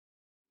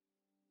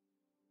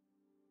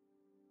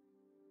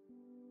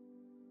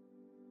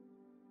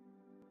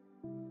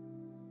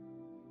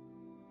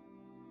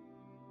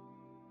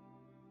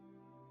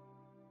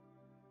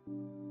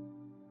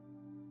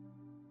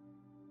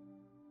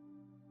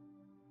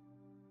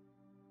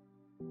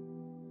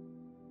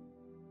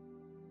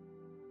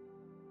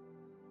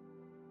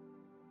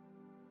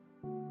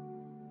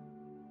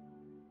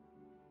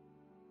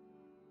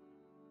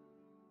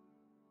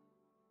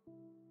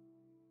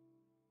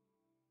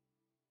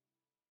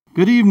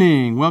Good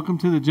evening. Welcome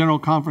to the General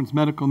Conference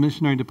Medical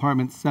Missionary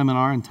Department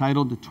seminar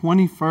entitled The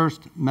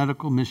 21st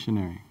Medical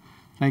Missionary.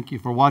 Thank you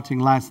for watching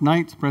last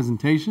night's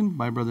presentation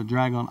by Brother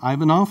Dragon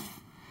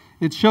Ivanov.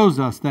 It shows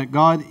us that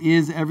God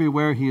is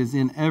everywhere, He is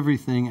in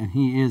everything, and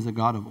He is a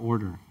God of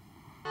order.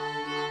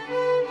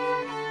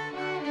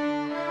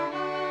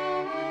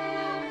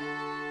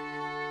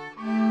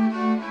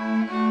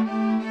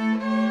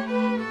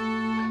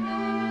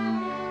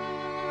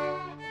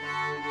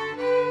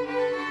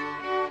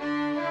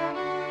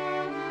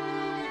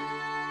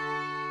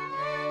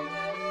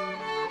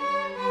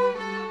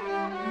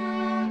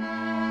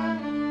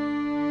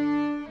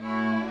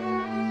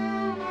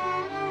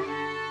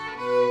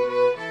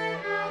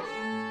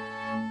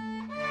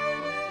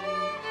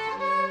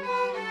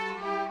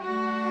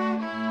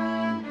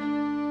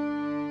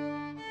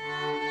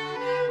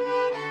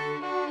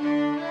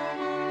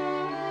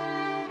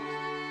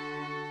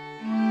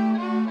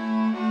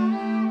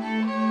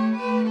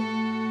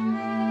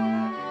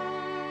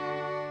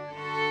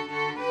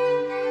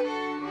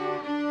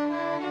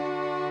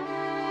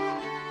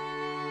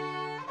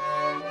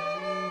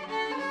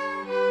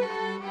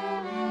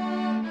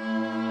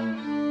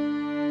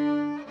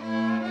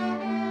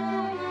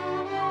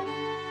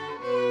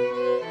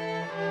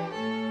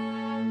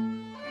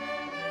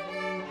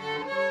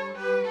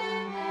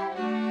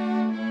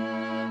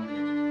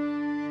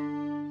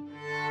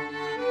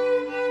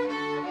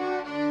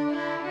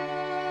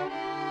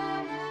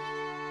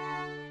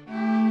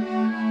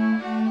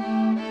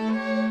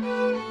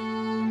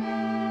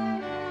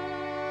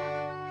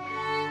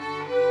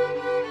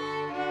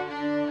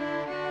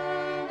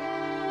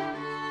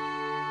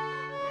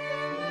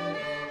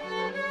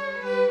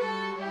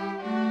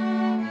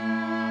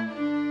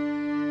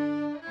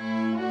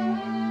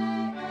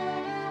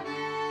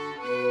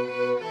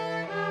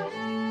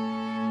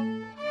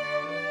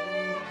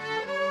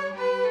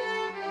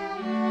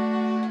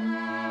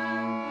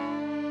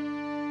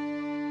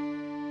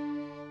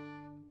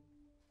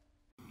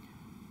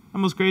 Our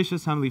most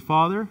gracious Heavenly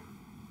Father,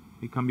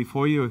 we come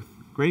before you with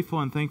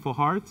grateful and thankful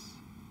hearts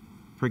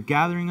for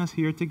gathering us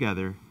here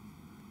together.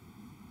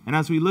 And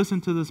as we listen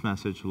to this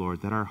message,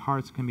 Lord, that our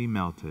hearts can be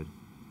melted,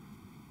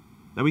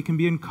 that we can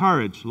be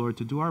encouraged, Lord,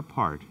 to do our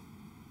part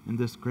in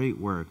this great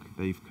work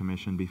that you've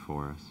commissioned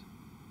before us.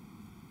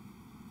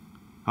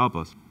 Help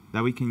us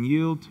that we can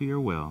yield to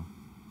your will,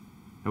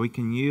 that we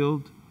can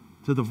yield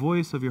to the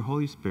voice of your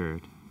Holy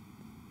Spirit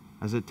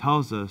as it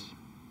tells us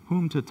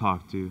whom to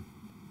talk to,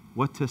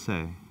 what to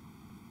say,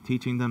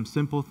 teaching them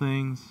simple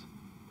things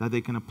that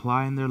they can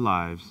apply in their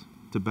lives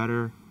to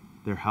better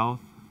their health,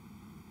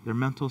 their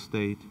mental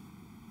state,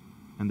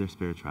 and their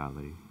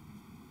spirituality.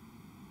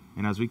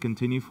 And as we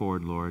continue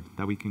forward, Lord,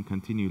 that we can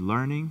continue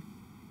learning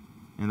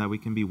and that we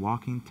can be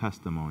walking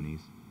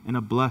testimonies and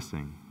a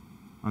blessing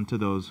unto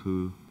those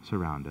who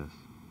surround us.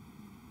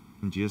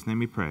 In Jesus' name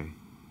we pray,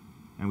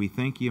 and we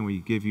thank you and we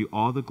give you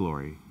all the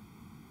glory.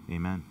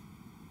 Amen.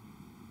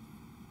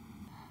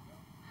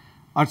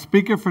 Our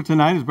speaker for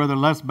tonight is Brother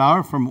Les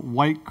Bauer from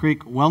White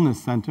Creek Wellness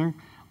Center,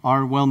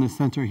 our wellness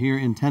center here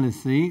in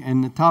Tennessee,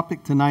 and the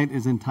topic tonight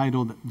is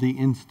entitled The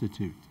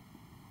Institute.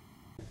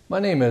 My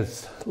name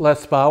is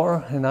Les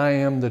Bauer, and I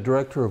am the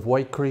director of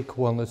White Creek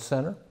Wellness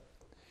Center.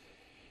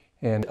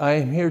 And I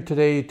am here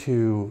today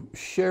to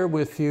share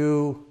with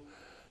you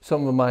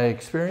some of my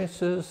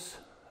experiences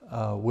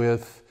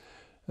with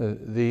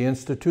the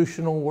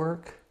institutional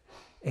work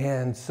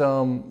and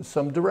some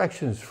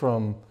directions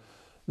from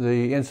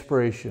the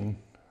inspiration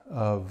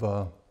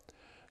of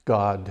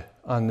God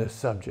on this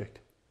subject.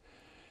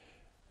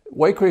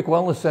 White Creek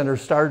Wellness Center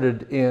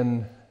started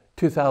in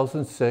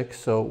 2006,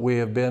 so we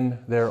have been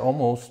there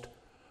almost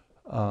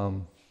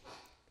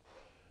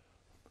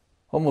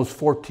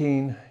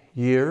 14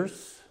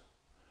 years,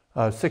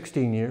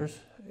 16 years,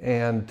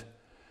 and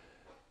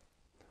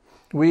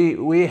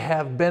we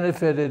have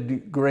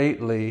benefited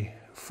greatly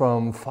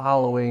from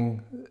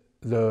following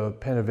the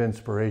pen of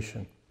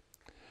inspiration.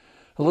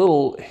 A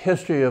little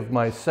history of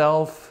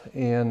myself.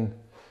 In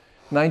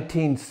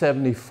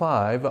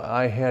 1975,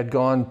 I had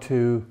gone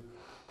to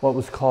what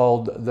was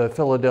called the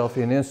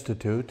Philadelphian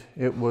Institute.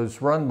 It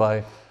was run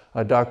by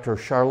Dr.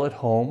 Charlotte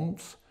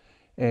Holmes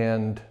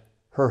and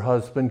her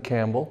husband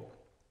Campbell.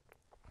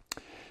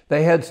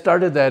 They had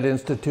started that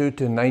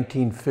institute in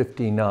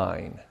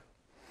 1959.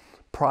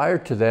 Prior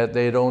to that,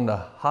 they had owned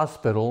a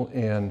hospital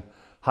in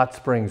Hot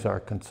Springs,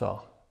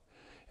 Arkansas.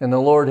 And the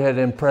Lord had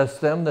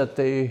impressed them that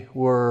they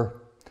were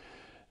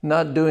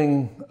not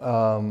doing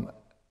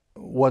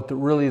what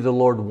really the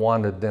Lord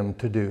wanted them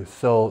to do.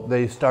 So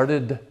they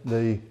started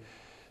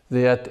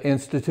that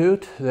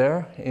institute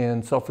there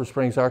in Sulphur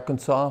Springs,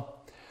 Arkansas,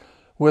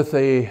 with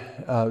a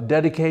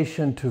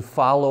dedication to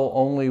follow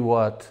only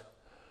what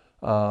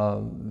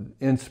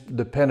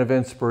the pen of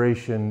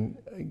inspiration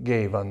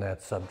gave on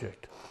that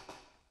subject.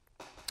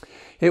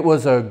 It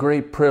was a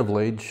great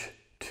privilege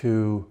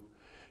to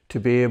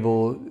be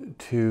able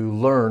to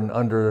learn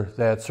under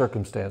that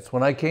circumstance.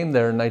 When I came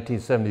there in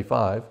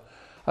 1975,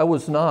 I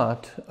was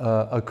not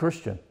a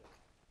Christian.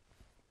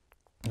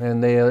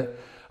 And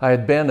I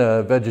had been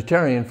a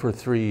vegetarian for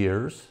 3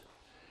 years,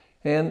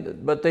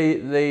 but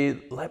they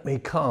let me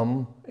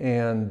come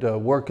and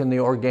work in the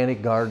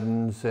organic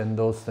gardens and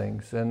those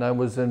things. And I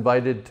was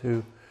invited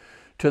to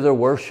their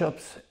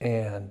worships,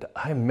 and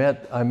I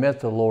met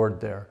the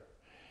Lord there.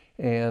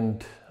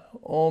 And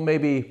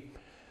maybe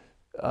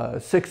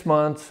 6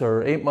 months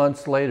or 8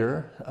 months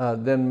later,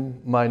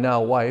 then my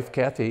now wife,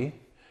 Kathy,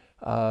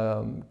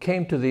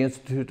 came to the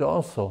Institute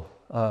also.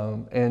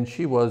 And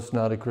she was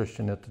not a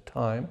Christian at the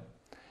time.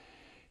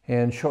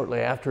 And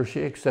shortly after,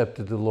 she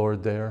accepted the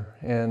Lord there.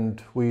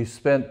 And we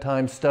spent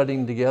time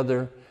studying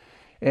together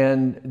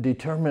and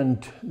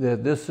determined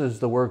that this is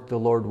the work the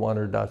Lord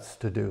wanted us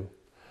to do.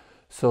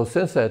 So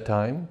since that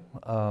time,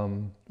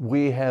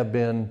 we have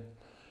been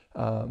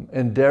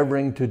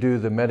endeavoring to do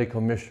the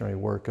medical missionary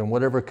work in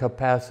whatever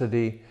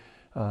capacity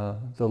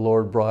the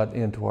Lord brought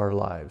into our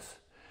lives.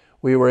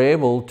 We were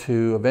able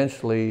to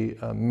eventually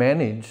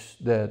manage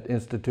that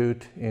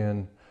institute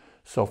in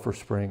Sulphur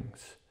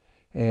Springs.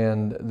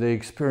 And the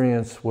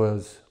experience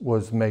was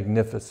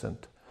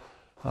magnificent.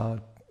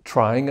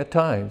 Trying at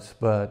times,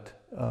 but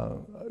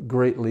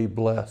greatly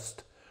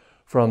blessed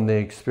from the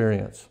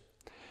experience.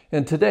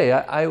 And today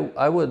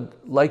I would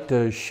like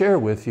to share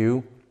with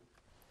you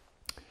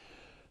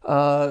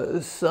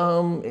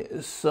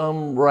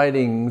some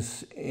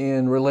writings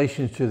in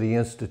relation to the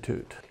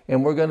Institute.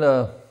 And we're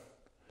gonna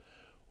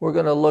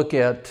look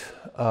at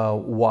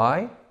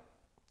why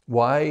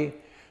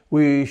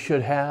we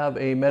should have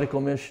a medical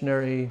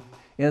missionary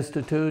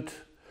institute,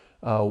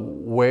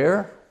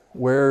 where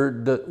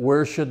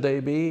should they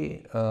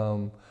be,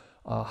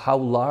 how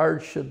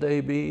large should they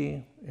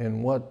be,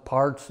 in what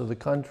parts of the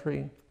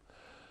country,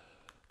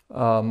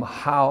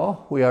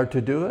 how we are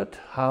to do it,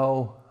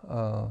 how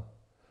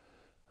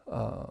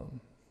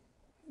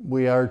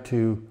we are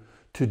to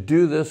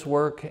do this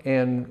work,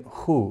 and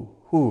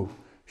who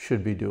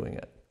should be doing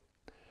it.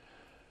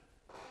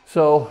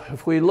 So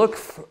if we look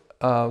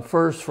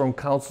first from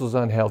Counsels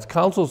on Health.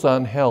 Counsels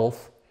on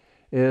Health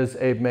is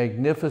a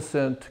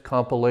magnificent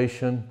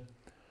compilation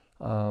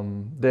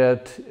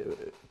that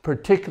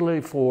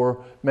particularly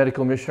for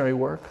medical missionary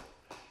work.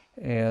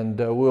 And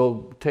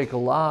we'll take a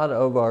lot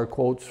of our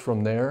quotes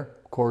from there,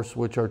 of course,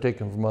 which are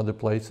taken from other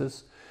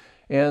places.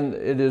 And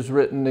it is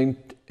written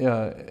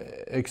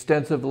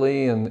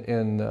extensively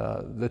in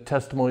the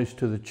testimonies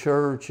to the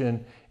church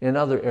and in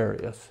other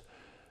areas.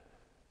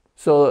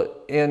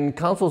 So in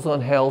Counsels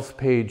on Health,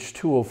 page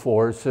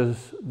 204, it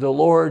says, "The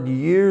Lord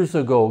years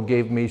ago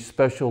gave me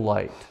special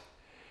light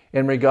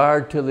in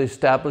regard to the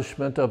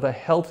establishment of a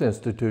health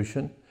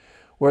institution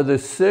where the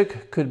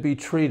sick could be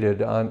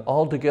treated on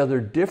altogether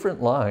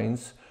different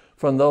lines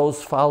from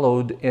those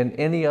followed in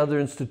any other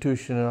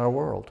institution in our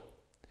world.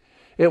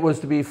 It was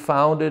to be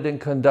founded and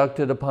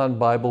conducted upon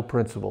Bible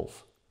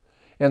principles,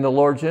 and the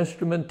Lord's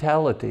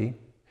instrumentality,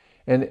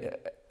 and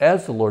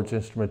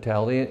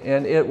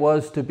it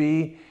was to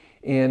be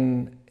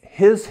in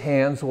His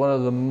hands one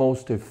of the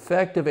most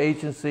effective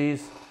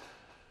agencies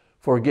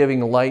for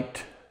giving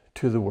light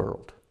to the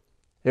world.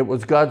 It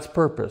was God's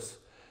purpose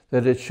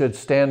that it should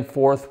stand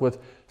forth with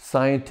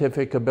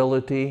scientific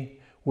ability,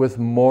 with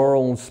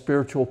moral and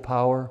spiritual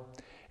power,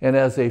 and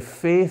as a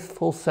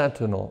faithful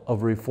sentinel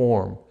of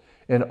reform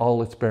in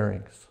all its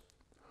bearings.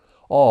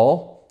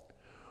 All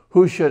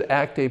who should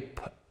act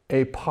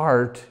a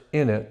part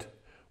in it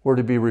were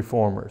to be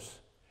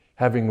reformers,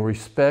 having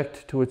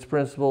respect to its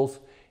principles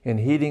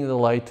and heeding the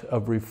light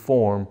of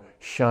reform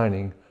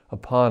shining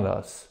upon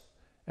us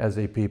as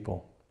a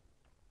people."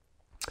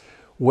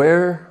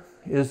 Where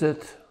is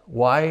it?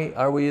 Why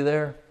are we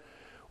there?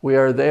 We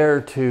are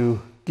there to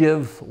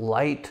give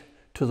light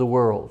to the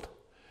world,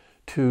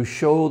 to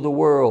show the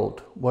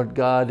world what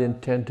God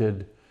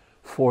intended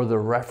for the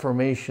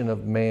reformation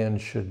of man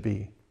should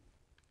be.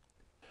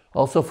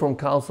 Also from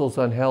Counsels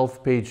on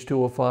Health, page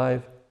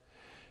 205,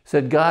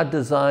 said God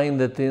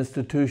designed that the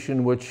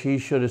institution which He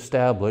should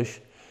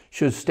establish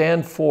should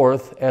stand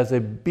forth as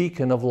a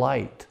beacon of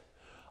light,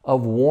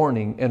 of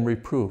warning and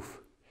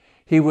reproof.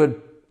 He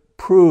would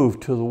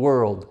prove to the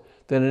world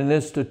that an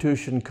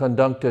institution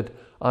conducted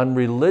on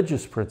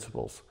religious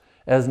principles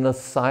as an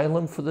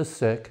asylum for the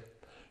sick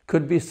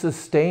could be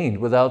sustained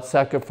without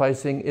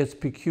sacrificing its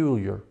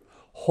peculiar,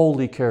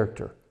 holy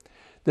character,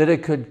 that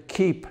it could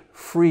keep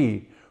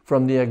free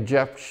from the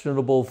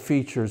objectionable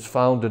features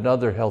found in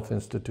other health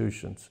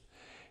institutions.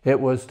 It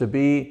was to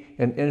be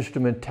an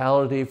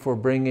instrumentality for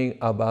bringing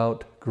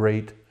about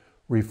great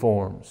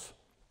reforms.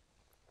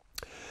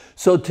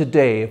 So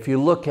today, if you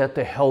look at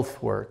the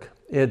health work,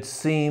 it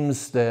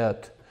seems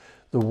that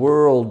the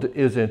world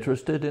is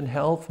interested in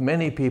health.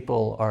 Many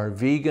people are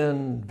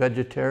vegan,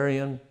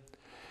 vegetarian.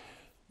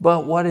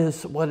 But what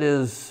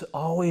is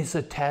always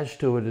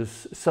attached to it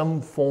is some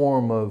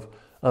form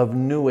of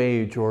New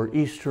Age or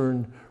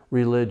Eastern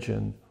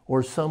religion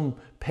or some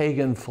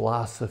pagan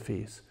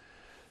philosophies.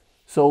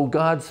 So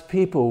God's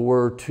people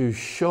were to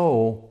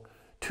show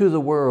to the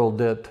world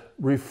that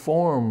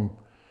reform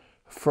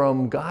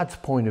from God's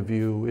point of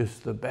view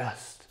is the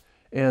best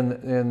and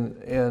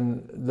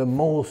the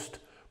most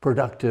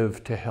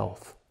productive to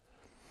health.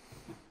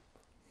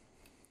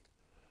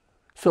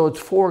 So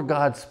it's for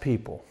God's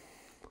people.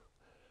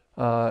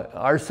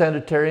 Our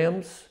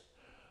sanitariums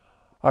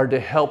are to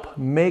help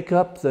make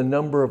up the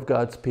number of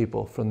God's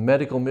people, from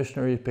Medical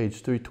Missionary,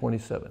 page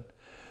 327.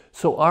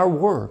 So our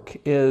work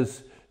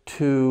is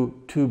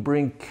to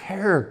bring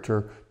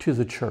character to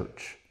the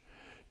church,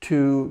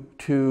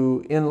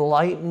 to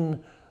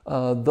enlighten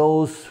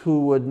those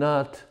who would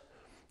not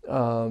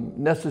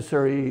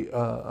necessarily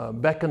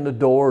beckon the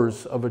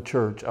doors of a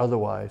church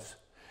otherwise.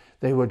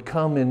 They would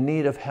come in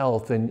need of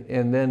health and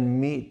then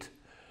meet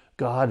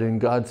God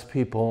and God's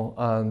people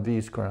on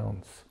these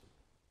grounds.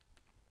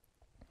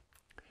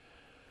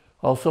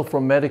 Also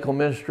from Medical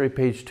Ministry,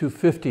 page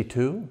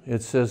 252,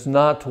 it says,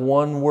 "Not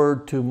one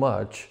word too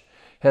much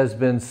has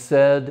been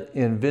said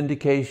in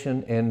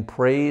vindication and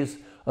praise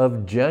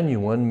of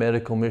genuine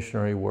medical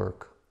missionary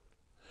work.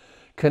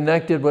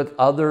 Connected with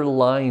other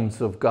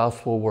lines of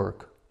gospel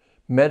work,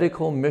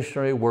 medical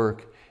missionary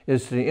work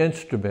is the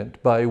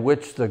instrument by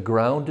which the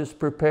ground is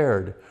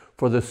prepared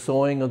for the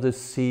sowing of the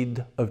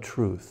seed of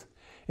truth,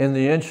 and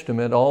the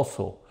instrument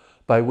also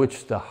by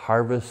which the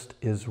harvest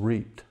is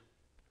reaped.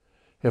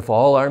 If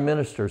all our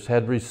ministers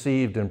had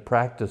received and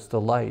practiced the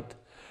light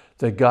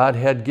that God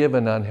had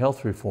given on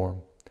health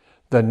reform,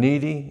 the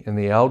needy and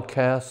the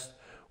outcast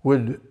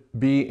would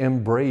be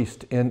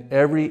embraced in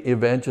every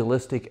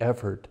evangelistic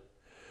effort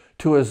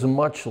to as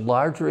much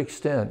larger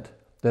extent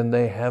than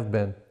they have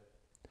been.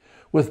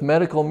 With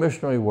medical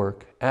missionary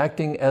work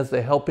acting as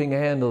the helping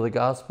hand of the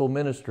gospel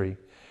ministry,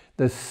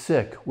 the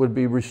sick would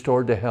be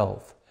restored to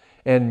health,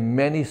 and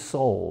many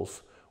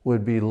souls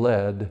would be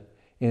led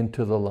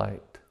into the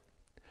light."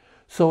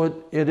 So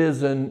it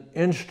is an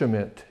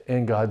instrument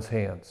in God's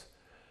hands.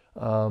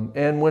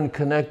 And when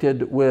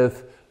connected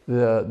with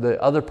the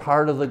other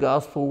part of the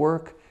gospel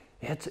work,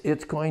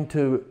 it's going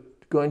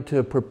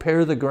to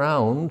prepare the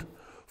ground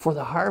for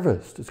the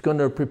harvest. It's going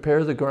to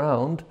prepare the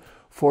ground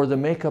for the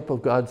makeup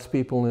of God's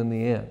people in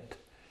the end.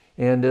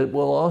 And it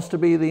will also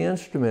be the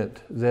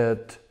instrument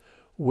that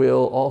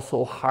will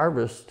also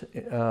harvest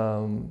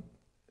that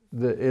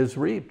is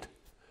reaped.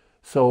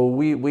 So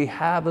we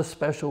have a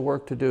special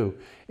work to do,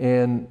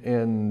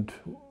 and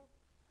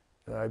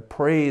I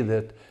pray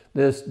that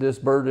this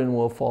burden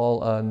will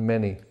fall on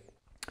many.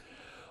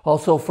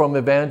 Also from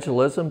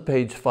Evangelism,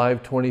 page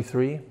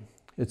 523,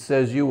 it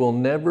says, "You will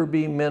never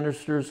be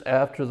ministers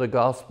after the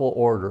gospel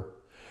order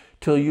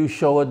till you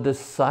show a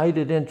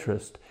decided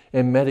interest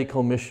in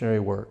medical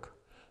missionary work,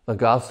 the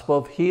gospel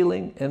of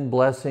healing and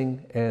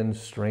blessing and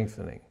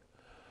strengthening."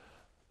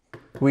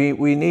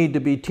 We need to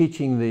be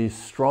teaching these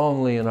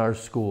strongly in our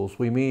schools.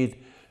 We need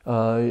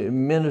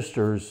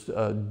ministers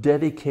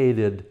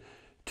dedicated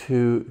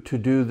to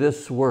do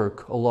this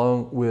work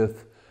along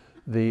with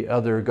the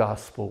other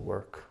gospel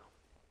work.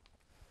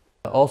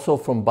 Also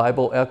from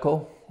Bible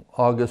Echo,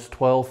 August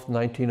 12,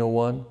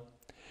 1901,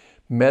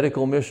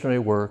 "Medical missionary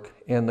work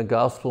and the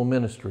gospel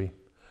ministry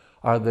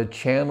are the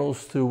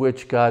channels through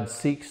which God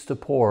seeks to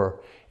pour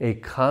a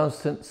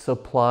constant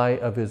supply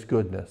of His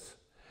goodness.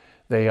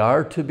 They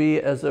are to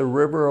be as a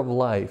river of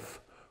life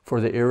for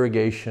the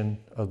irrigation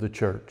of the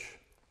church."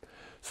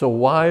 So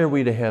why are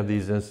we to have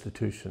these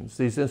institutions?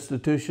 These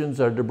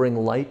institutions are to bring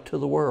light to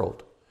the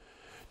world,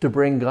 to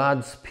bring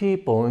God's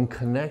people in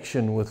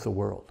connection with the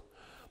world.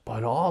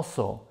 But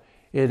also,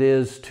 it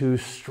is to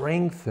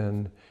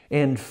strengthen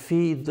and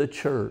feed the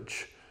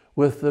church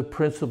with the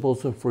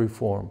principles of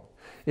reform.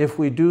 If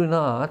we do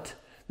not,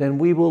 then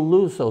we will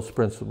lose those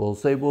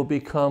principles. They will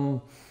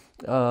become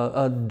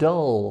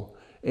dull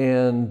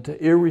and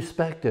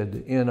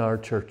irrespected in our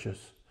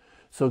churches.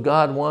 So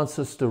God wants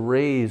us to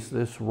raise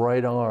this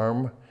right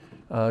arm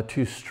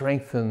to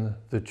strengthen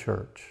the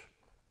church.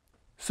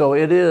 So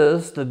it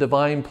is the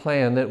divine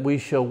plan that we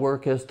shall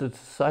work as the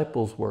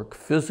disciples work.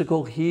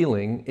 Physical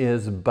healing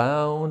is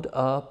bound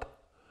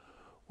up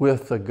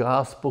with the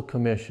gospel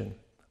commission.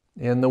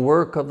 And the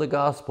work of the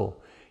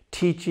gospel,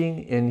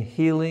 teaching and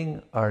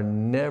healing, are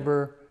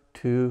never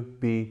to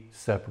be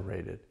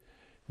separated.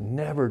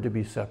 Never to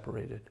be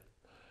separated.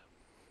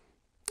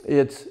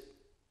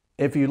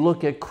 If you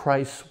look at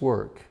Christ's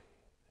work,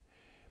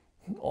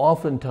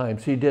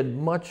 oftentimes He did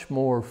much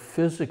more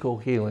physical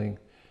healing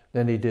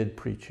than He did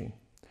preaching,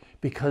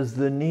 because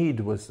the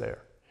need was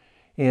there.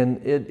 And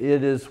it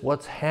is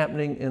what's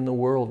happening in the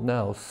world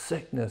now.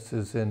 Sickness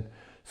is in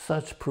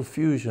such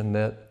profusion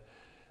that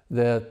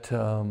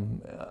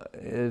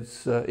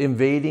it's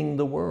invading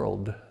the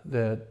world,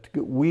 that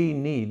we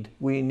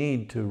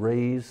need to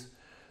raise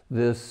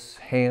this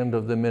hand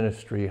of the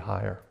ministry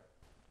higher.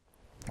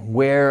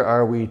 Where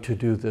are we to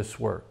do this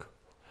work?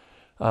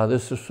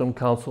 This is from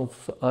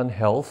Counsels on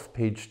Health,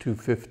 page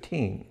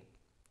 215.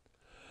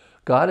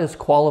 God has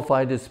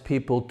qualified His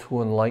people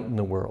to enlighten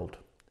the world.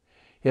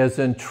 He has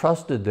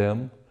entrusted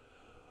them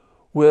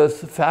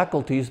with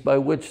faculties by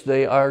which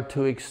they are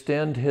to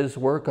extend His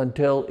work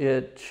until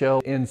it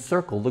shall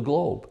encircle the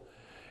globe.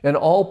 In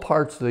all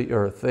parts of the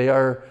earth, they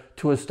are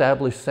to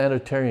establish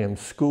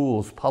sanitariums,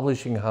 schools,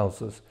 publishing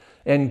houses,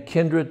 and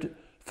kindred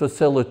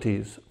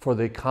facilities for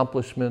the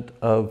accomplishment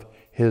of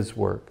His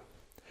work.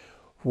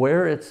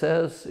 where it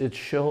says it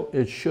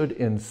should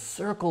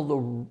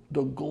encircle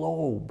the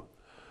globe.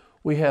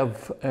 We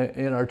have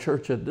in our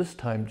church at this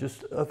time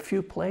just a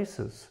few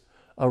places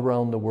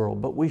around the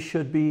world, but we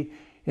should be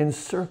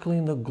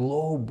encircling the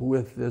globe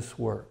with this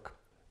work.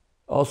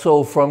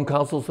 Also from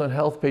Counsels on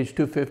Health, page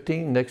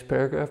 215, next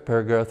paragraph,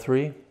 paragraph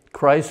 3,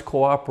 Christ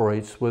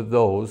cooperates with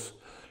those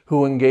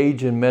who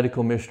engage in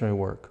medical missionary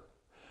work.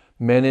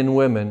 Men and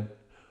women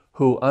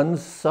who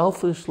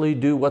unselfishly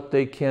do what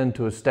they can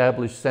to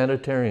establish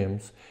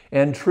sanitariums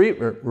and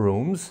treatment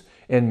rooms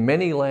in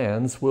many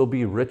lands will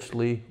be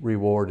richly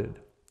rewarded.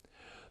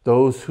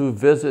 Those who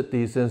visit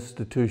these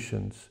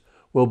institutions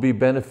will be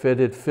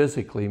benefited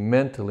physically,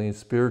 mentally, and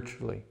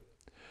spiritually.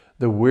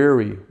 The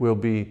weary will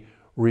be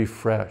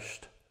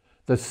refreshed,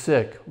 the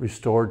sick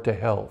restored to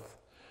health,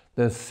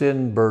 the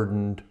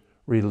sin-burdened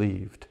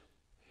relieved.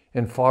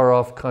 In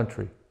far-off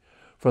country,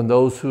 from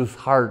those whose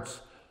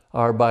hearts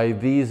are by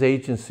these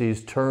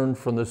agencies turned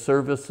from the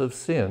service of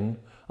sin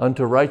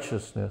unto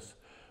righteousness,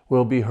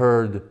 will be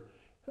heard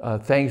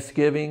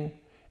thanksgiving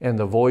and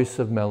the voice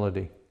of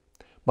melody.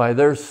 By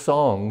their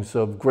songs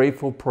of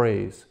grateful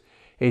praise,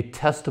 a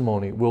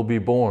testimony will be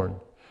born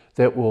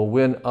that will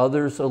win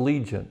others'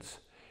 allegiance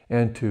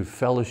and to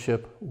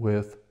fellowship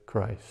with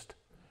Christ.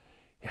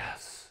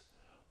 Yes,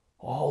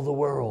 all the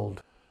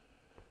world.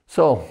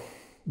 So,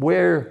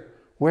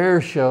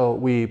 where shall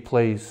we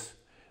place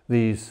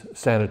these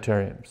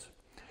sanitariums?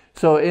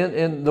 So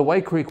in the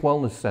White Creek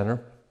Wellness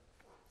Center,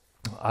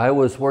 I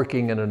was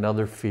working in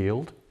another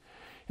field,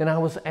 and I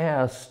was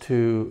asked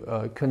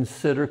to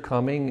consider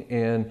coming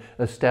and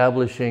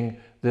establishing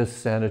this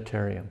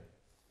sanitarium.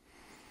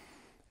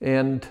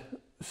 And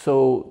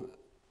so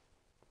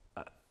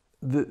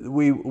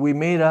we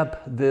made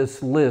up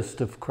this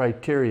list of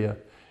criteria,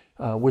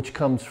 which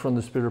comes from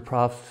the Spirit of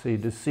Prophecy,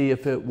 to see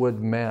if it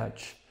would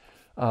match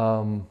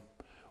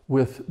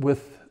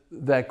with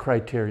that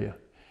criteria.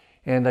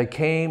 And I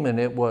came, and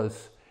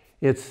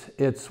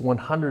it's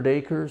 100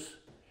 acres.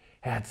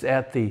 It's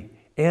at the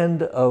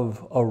end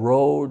of a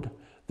road.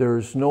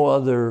 There's no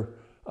other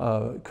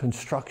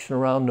construction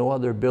around, no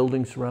other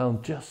buildings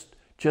around,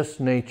 just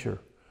nature.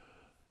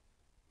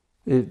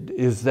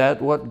 Is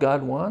that what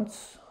God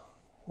wants?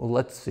 Well,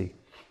 let's see.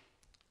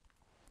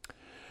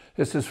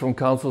 This is from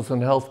Counsels on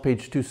Health,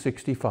 page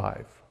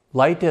 265.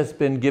 Light has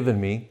been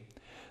given me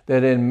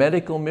that in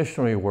medical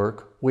missionary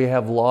work we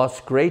have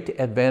lost great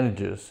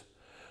advantages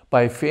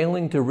by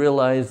failing to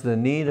realize the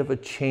need of a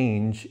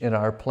change in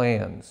our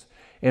plans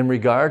in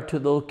regard to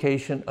the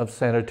location of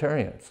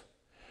sanitariums.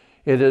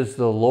 It is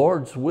the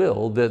Lord's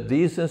will that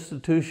these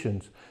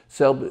institutions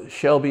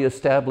shall be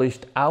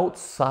established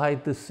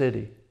outside the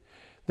city.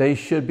 They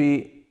should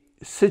be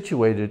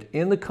situated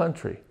in the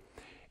country,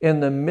 in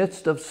the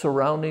midst of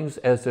surroundings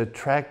as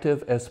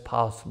attractive as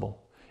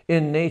possible.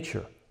 In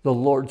nature, the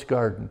Lord's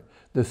garden,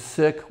 the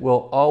sick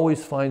will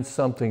always find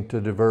something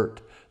to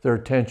divert their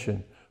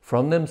attention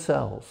from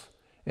themselves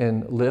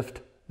and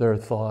lift their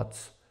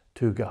thoughts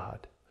to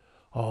God.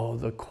 Oh,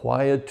 the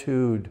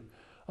quietude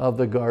of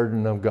the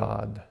garden of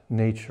God,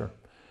 nature.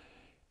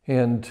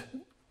 And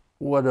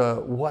what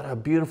a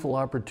beautiful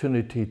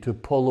opportunity to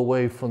pull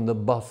away from the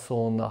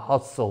bustle and the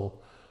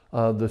hustle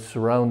of the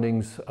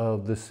surroundings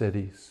of the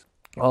cities.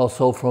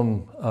 Also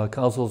from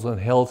Counsels on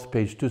Health,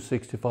 page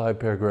 265,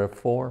 paragraph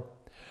 4.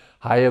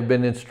 I have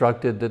been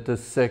instructed that the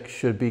sick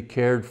should be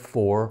cared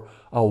for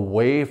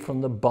away from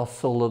the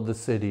bustle of the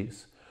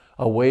cities,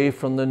 away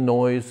from the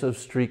noise of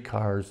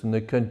streetcars and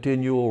the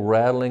continual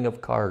rattling of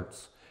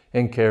carts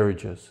and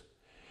carriages.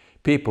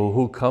 People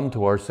who come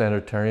to our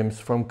sanitariums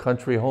from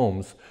country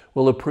homes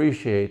will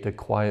appreciate a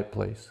quiet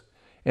place,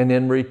 and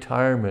in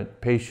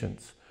retirement,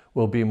 patients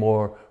will be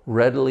more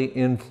readily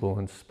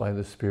influenced by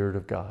the Spirit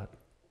of God.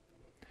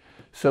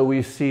 So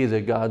we see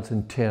that God's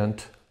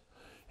intent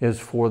is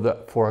for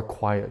a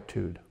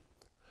quietude,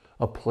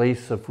 a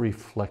place of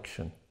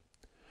reflection.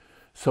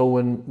 So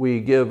when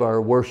we give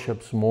our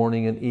worships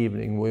morning and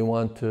evening, we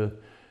want to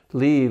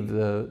leave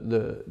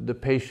the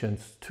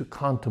patients to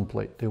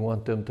contemplate. They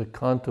want them to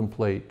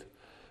contemplate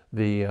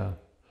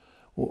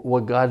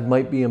what God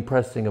might be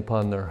impressing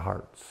upon their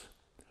hearts.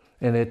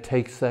 And it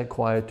takes that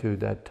quietude,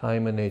 that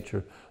time in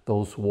nature,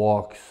 those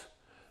walks,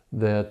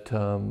 that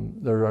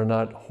there are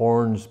not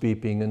horns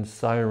beeping and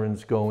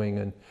sirens going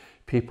and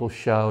people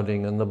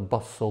shouting and the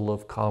bustle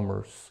of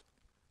commerce.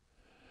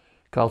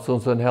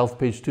 Counsels on Health,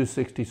 page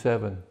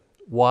 267.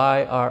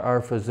 Why are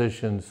our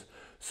physicians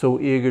so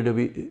eager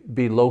to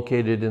be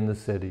located in the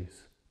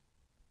cities?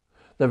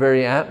 The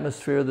very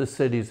atmosphere of the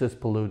cities is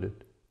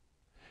polluted.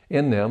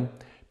 In them,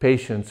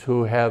 patients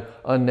who have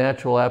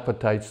unnatural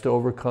appetites to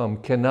overcome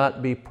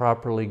cannot be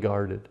properly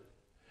guarded.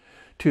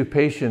 To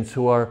patients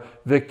who are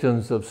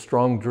victims of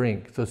strong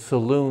drink, the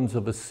saloons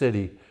of a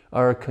city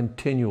are a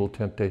continual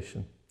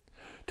temptation.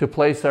 To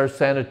place our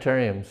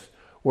sanitariums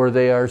where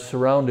they are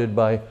surrounded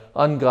by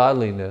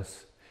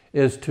ungodliness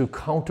is to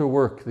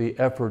counterwork the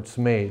efforts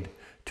made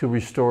to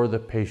restore the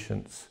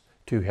patients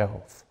to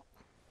health.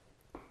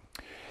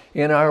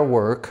 In our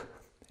work,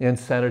 in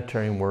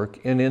sanitarium work,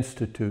 in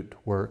institute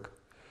work,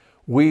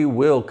 we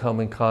will come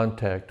in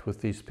contact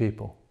with these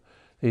people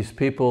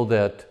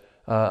that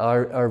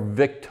are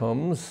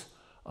victims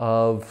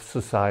of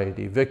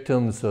society,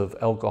 victims of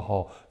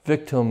alcohol,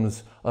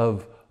 victims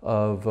of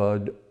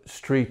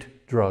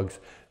street drugs,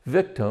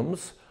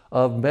 victims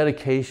of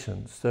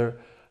medications.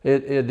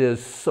 It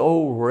is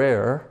so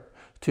rare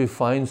to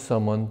find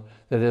someone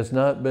that has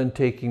not been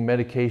taking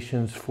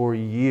medications for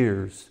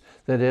years,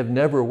 that have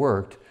never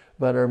worked,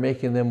 but are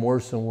making them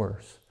worse and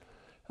worse.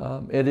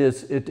 It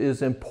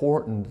is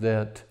important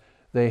that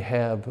they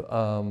have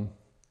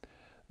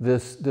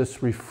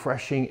this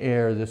refreshing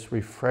air, this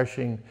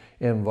refreshing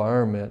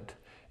environment,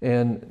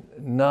 and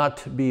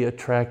not be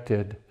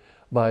attracted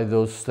by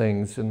those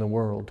things in the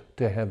world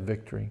to have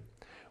victory.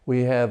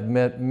 We have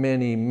met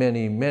many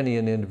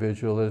an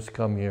individual that has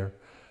come here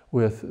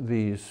with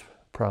these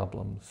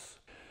problems.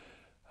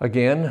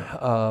 Again,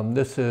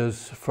 this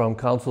is from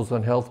Councils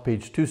on Health,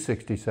 page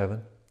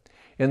 267.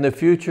 In the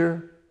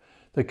future,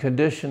 the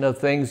condition of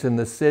things in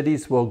the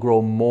cities will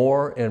grow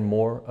more and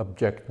more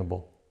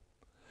objectionable,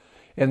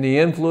 and the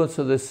influence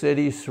of the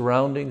city's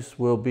surroundings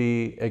will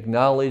be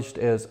acknowledged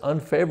as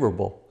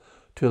unfavorable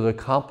to the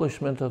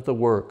accomplishment of the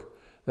work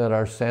that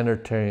our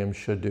sanitarium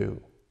should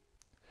do.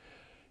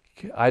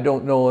 I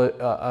don't know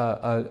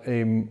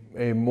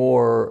a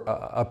more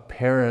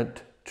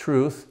apparent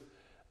truth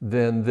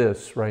than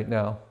this right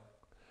now.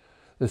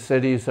 The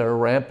cities are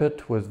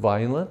rampant with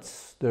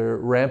violence. They're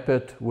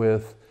rampant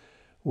with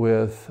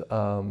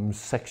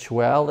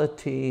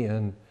sexuality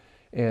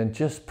and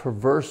just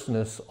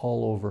perverseness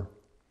all over.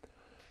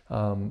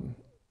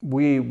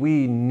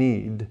 We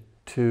need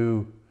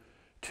to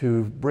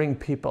bring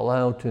people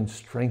out and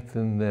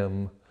strengthen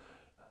them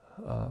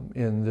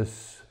in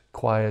this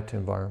quiet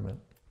environment.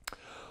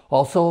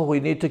 Also, we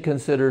need to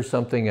consider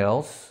something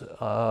else,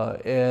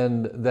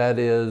 and that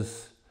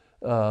is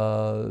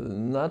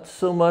not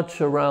so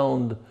much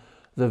around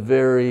the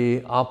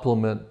very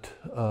opulent,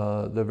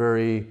 the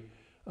very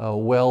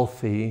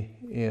wealthy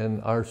in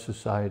our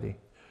society.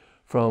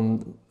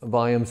 From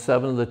volume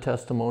 7 of the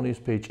Testimonies,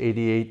 page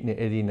 88 and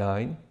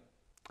 89,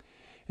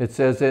 it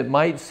says, "It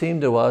might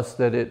seem to us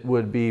that it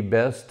would be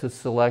best to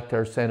select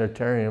our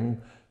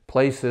sanitarium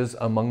places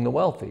among the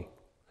wealthy,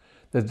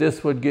 that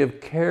this would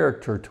give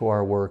character to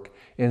our work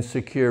and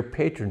secure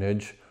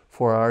patronage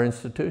for our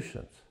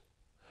institutions.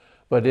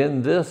 But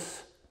in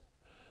this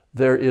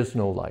there is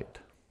no light.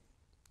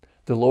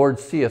 The Lord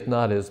seeth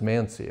not as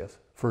man seeth,"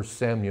 1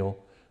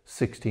 Samuel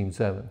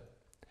 16:7.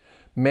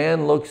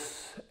 Man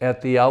looks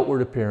at the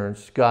outward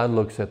appearance, God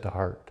looks at the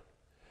heart.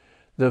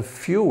 The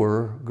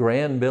fewer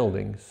grand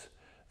buildings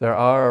there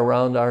are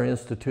around our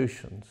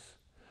institutions,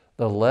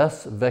 the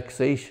less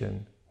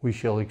vexation we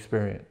shall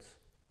experience.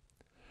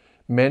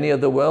 Many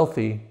of the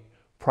wealthy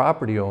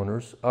property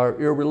owners are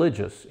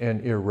irreligious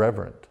and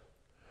irreverent.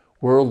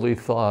 Worldly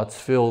thoughts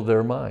fill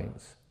their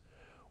minds.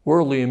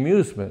 Worldly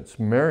amusements,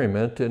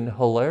 merriment, and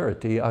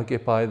hilarity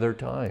occupy their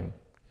time.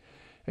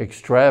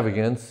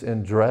 Extravagance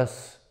in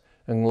dress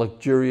and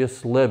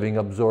luxurious living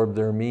absorb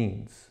their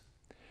means.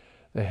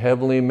 The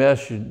heavenly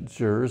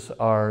messengers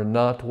are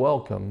not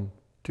welcome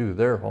to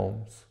their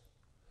homes.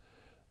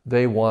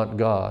 They want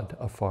God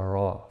afar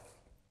off.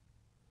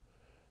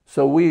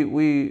 So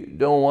we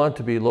don't want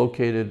to be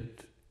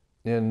located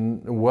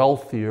in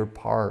wealthier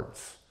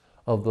parts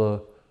of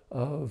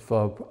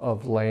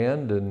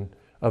land and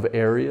of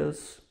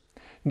areas.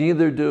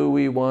 Neither do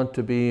we want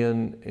to be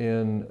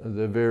in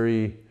the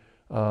very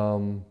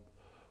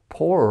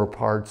poorer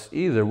parts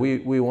either.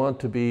 We want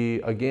to be,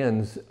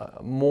 again,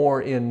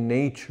 more in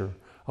nature,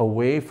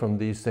 away from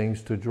these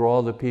things, to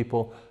draw the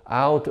people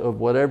out of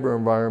whatever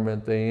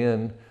environment they're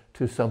in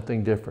to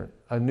something different,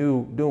 a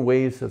new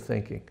ways of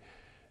thinking,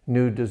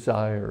 new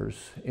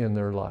desires in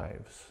their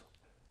lives.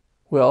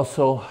 We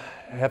also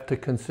have to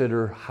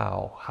consider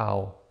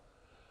how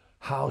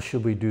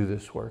should we do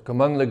this work?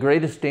 Among the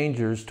greatest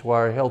dangers to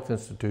our health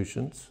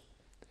institutions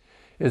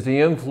is the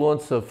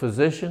influence of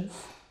physicians,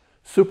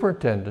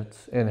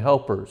 superintendents, and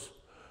helpers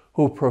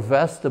who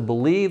profess to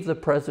believe the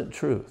present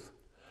truth,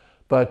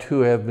 but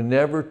who have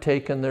never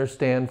taken their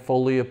stand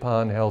fully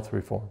upon health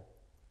reform.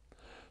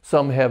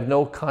 Some have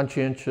no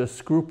conscientious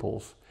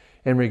scruples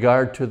in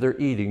regard to their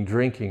eating,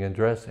 drinking, and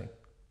dressing.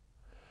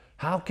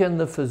 How can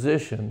the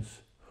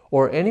physicians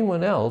or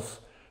anyone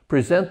else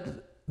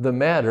present the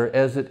matter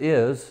as it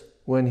is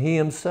when he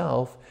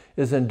himself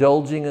is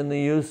indulging in the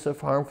use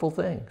of harmful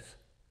things?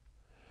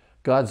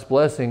 God's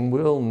blessing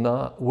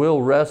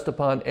will rest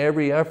upon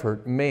every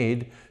effort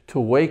made to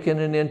awaken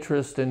an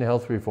interest in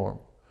health reform,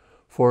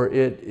 for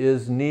it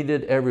is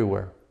needed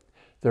everywhere.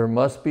 There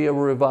must be a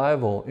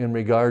revival in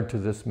regard to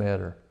this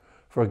matter,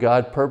 for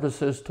God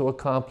purposes to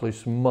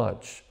accomplish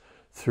much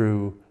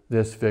through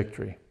this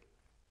victory.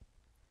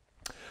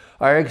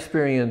 Our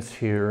experience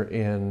here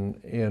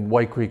in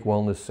White Creek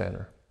Wellness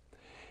Center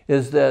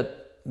is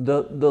that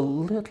the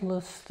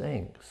littlest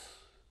things,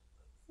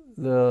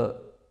 the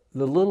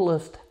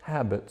littlest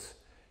habits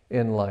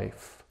in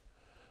life,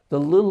 the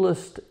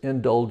littlest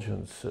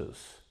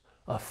indulgences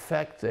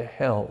affect the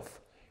health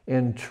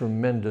in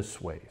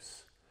tremendous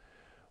ways.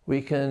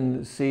 We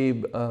can see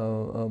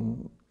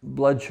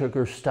blood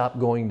sugar stop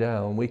going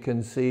down. We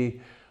can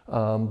see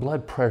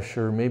blood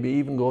pressure maybe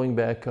even going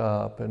back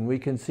up. And we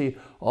can see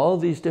all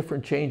these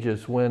different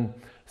changes when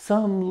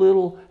some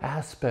little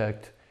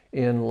aspect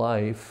in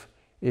life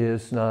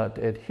is not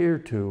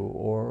adhered to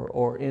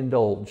or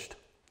indulged.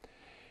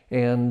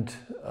 And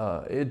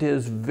it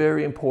is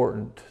very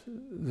important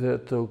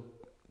that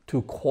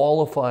to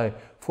qualify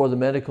for the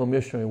medical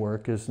missionary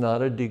work is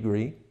not a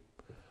degree.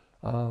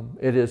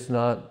 It is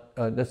not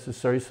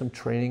necessarily some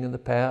training in the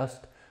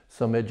past,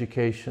 some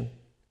education.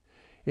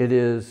 It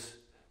is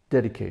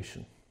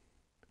dedication.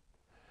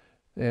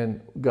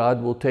 And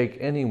God will take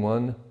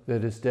anyone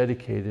that is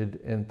dedicated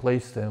and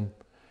place them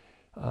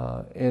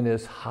in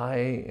as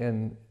high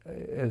and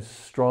as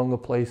strong a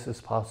place as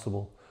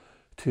possible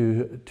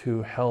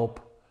to help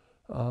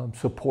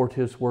support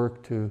His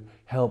work, to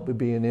help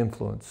be an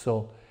influence.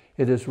 So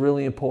it is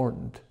really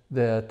important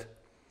that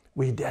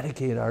we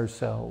dedicate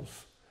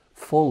ourselves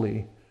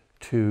fully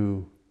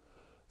to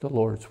the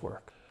Lord's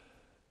work.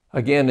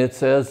 Again, it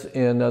says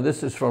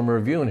this is from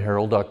Review and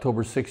Herald,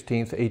 October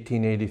 16th,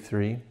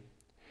 1883.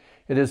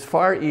 It is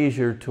far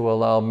easier to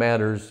allow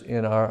matters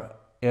in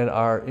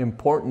our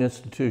important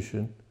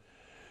institution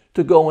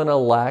to go in a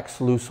lax,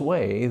 loose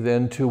way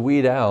than to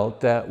weed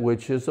out that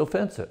which is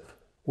offensive,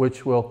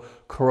 which will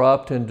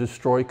corrupt and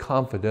destroy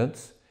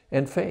confidence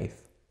and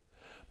faith.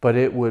 But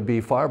it would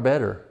be far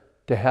better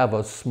to have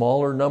a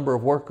smaller number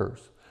of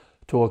workers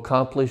to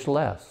accomplish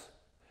less,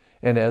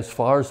 and as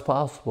far as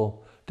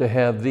possible to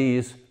have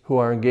these who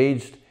are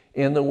engaged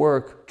in the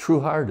work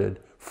true-hearted,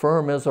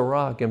 firm as a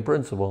rock in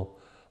principle,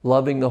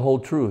 loving the whole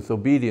truth,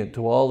 obedient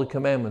to all the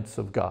commandments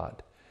of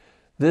God.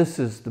 This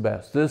is the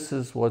best. This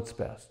is what's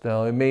best.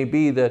 Now, it may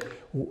be that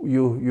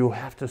you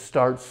have to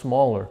start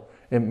smaller.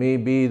 It may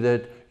be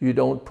that you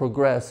don't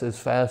progress as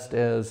fast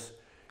as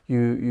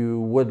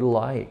you would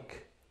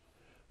like.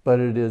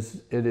 But it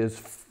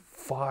is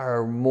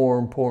far more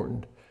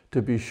important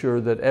to be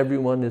sure that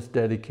everyone is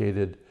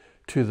dedicated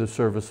to the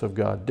service of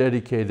God,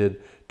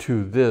 dedicated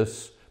to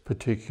this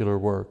particular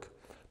work,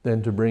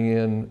 than to bring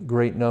in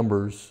great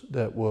numbers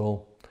that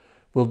will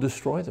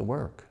destroy the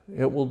work.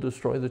 It will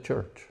destroy the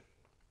church.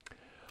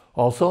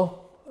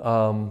 Also,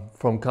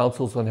 from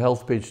Councils on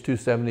Health, page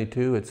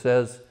 272, it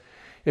says,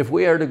 if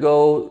we are to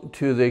go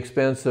to the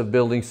expense of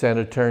building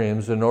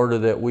sanitariums in order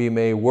that we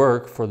may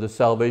work for the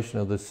salvation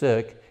of the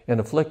sick and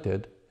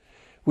afflicted,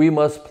 we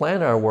must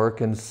plan our work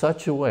in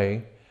such a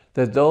way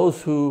that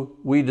those who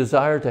we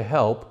desire to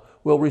help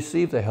will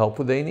receive the help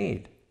they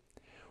need.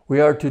 We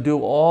are to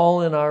do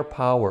all in our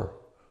power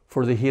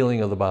for the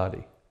healing of the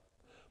body,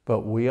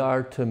 but we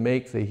are to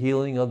make the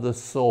healing of the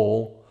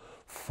soul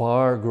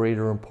far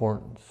greater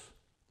importance.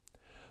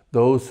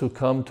 Those who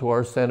come to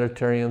our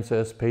sanitariums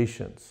as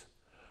patients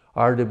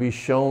are to be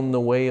shown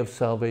the way of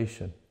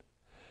salvation,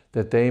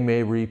 that they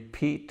may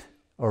repeat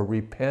or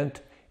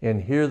repent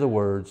and hear the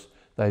words,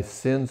 "Thy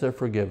sins are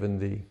forgiven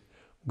thee.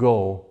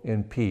 Go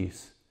in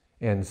peace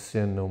and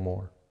sin no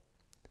more."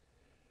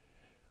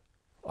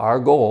 Our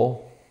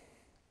goal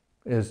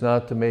is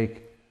not to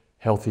make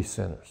healthy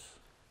sinners.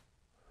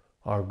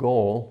 Our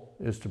goal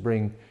is to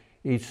bring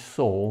each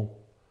soul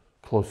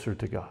closer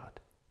to God.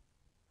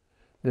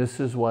 This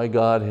is why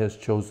God has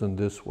chosen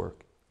this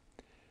work.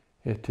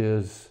 It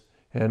is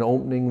an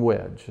opening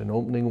wedge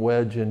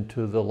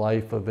into the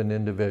life of an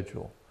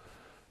individual.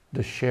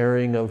 The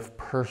sharing of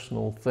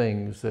personal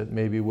things that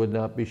maybe would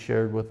not be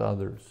shared with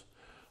others.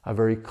 A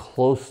very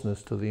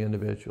closeness to the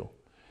individual.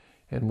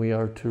 And we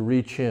are to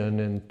reach in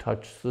and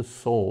touch the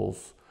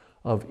souls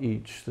of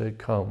each that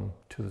come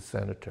to the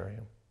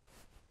sanitarium.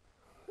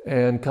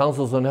 And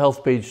Councils on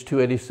Health, page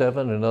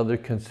 287, another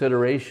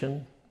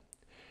consideration.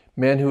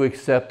 Men who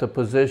accept a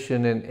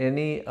position in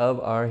any of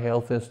our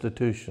health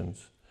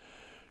institutions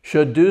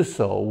should do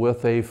so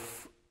with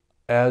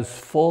as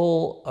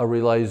full a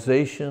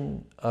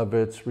realization of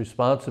its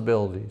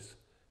responsibilities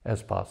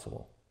as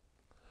possible.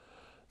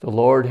 The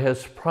Lord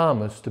has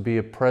promised to be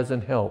a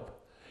present help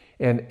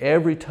in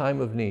every time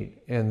of need,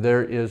 and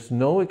there is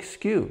no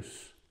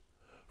excuse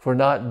for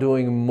not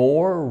doing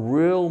more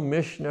real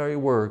missionary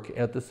work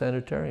at the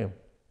sanitarium.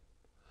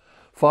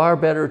 Far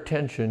better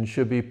attention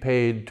should be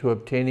paid to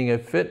obtaining a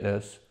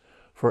fitness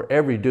for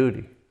every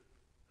duty.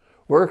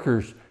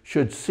 Workers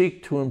should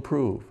seek to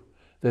improve,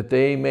 that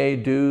they may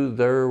do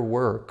their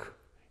work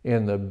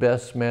in the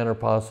best manner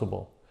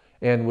possible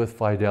and with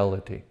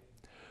fidelity,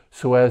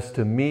 so as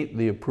to meet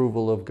the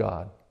approval of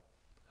God.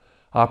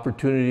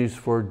 Opportunities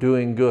for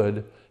doing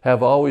good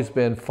have always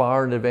been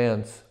far in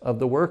advance of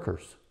the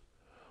workers,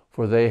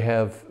 for they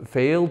have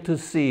failed to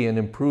see and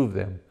improve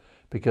them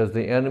because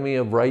the enemy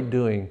of right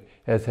doing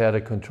has had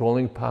a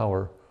controlling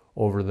power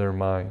over their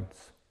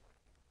minds.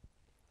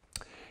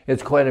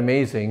 It's quite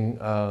amazing.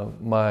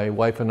 My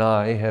wife and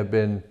I have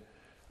been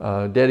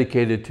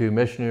dedicated to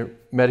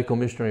medical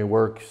missionary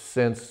work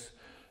since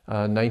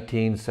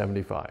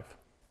 1975.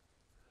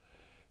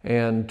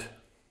 And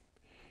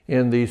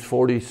in these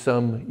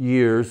 40-some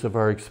years of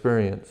our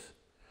experience,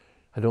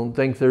 I don't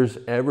think there's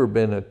ever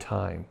been a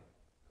time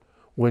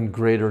when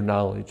greater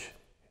knowledge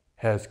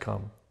has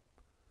come.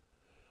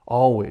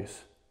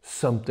 Always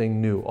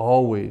something new,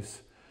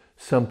 always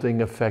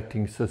something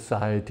affecting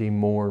society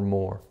more and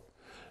more.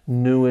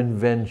 New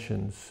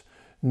inventions,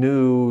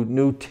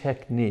 new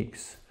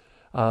techniques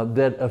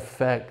that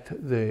affect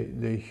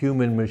the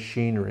human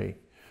machinery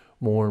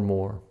more and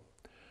more.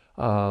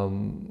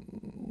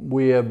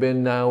 We have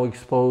been now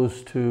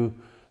exposed to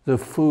the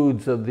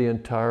foods of the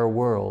entire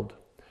world,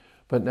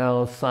 but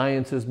now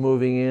science is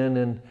moving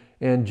in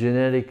and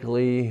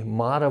genetically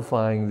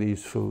modifying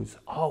these foods.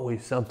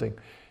 Always something.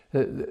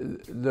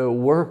 The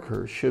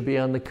workers should be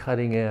on the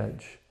cutting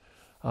edge.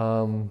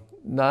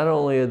 Not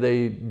only are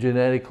they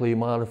genetically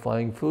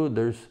modifying food,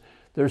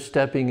 they're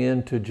stepping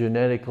into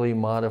genetically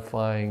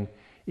modifying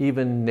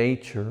even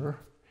nature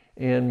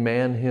and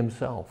man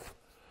himself.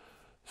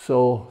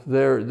 So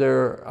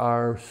there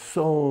are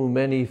so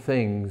many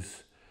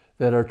things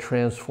that are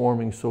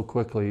transforming so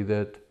quickly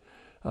that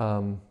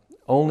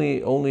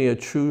only a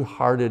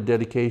true-hearted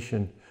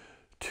dedication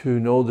to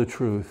know the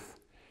truth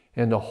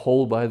and to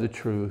hold by the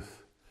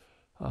truth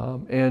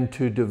and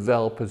to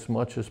develop as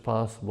much as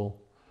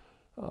possible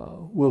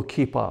will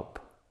keep up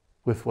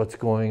with what's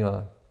going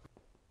on.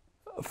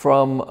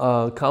 From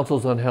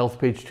Councils on Health,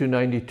 page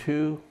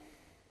 292,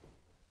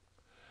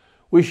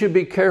 we should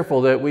be careful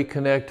that we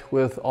connect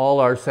with all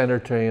our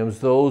sanitariums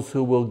those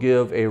who will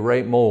give a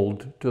right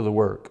mold to the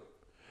work.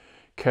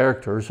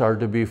 Characters are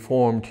to be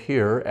formed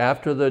here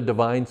after the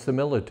divine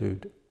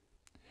similitude.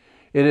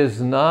 It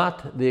is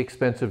not the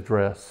expensive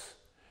dress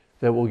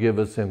that will give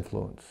us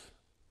influence,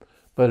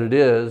 but it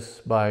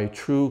is by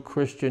true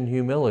Christian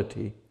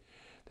humility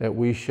that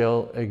we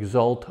shall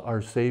exalt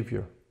our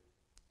Savior.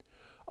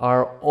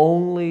 Our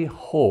only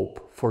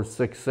hope for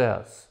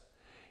success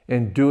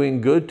in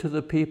doing good to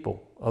the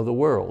people of the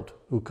world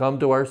who come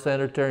to our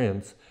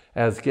sanitariums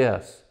as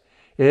guests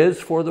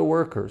is for the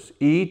workers,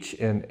 each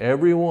and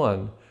every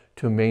one,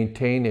 to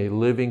maintain a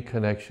living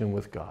connection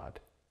with God.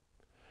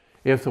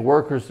 If the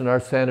workers in our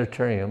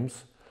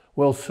sanitariums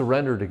will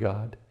surrender to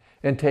God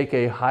and take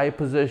a high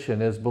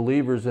position as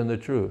believers in the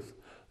truth,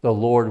 the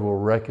Lord will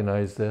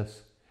recognize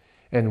this,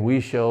 and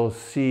we shall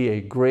see a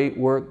great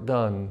work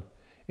done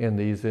in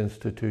these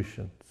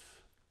institutions.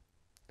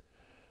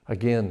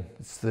 Again,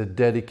 it's the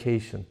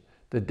dedication.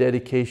 The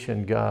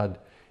dedication God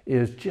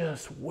is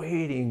just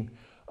waiting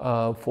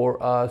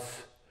for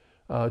us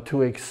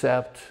to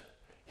accept.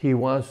 He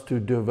wants to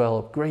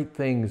develop great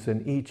things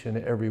in each and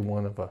every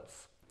one of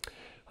us.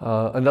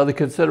 Another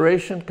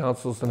consideration,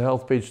 Councils on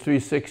Health, page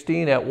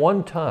 316. At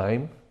one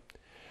time,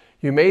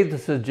 you made the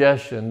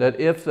suggestion that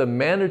if the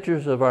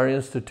managers of our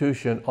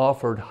institution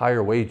offered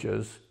higher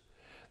wages,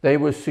 they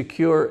would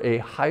secure a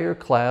higher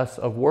class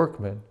of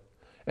workmen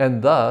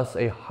and thus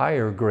a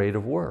higher grade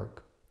of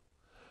work.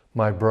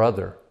 My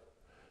brother,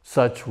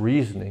 such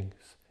reasonings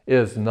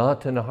is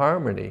not in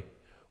harmony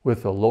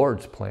with the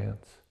Lord's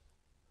plans.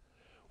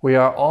 We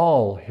are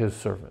all His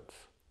servants.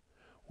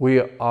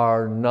 We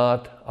are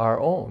not our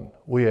own.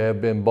 We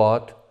have been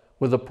bought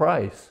with a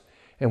price,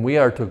 and we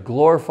are to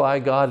glorify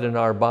God in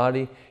our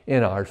body,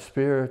 in our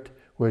spirit,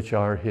 which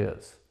are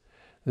His.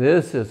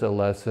 This is a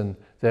lesson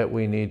that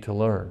we need to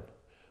learn.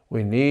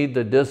 We need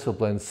the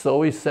discipline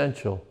so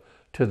essential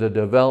to the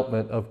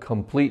development of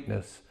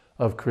completeness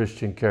of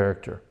Christian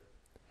character.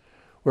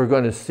 We're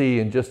going to see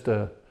in just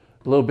a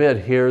little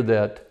bit here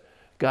that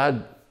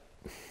God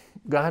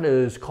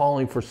is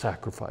calling for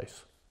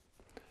sacrifice.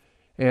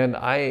 And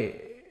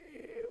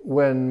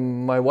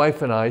when my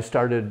wife and I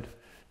started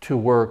to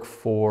work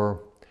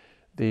for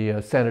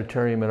the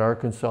sanitarium in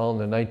Arkansas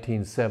in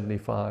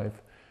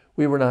 1975,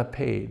 we were not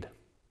paid.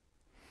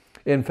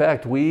 In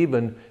fact, we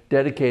even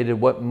dedicated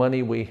what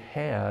money we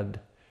had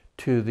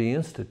to the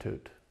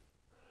Institute.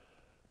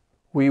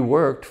 We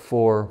worked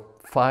for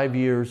 5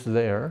 years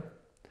there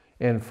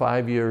and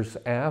 5 years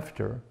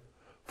after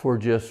for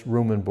just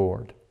room and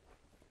board.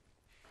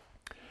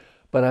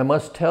 But I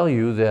must tell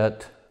you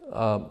that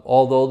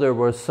although there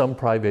was some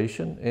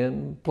privation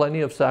and plenty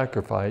of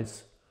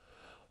sacrifice,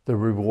 the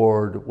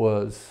reward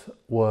was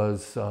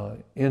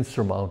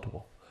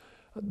insurmountable.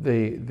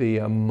 The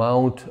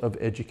amount of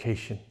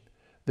education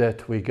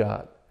that we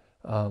got,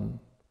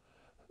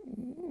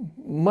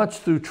 much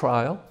through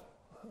trial,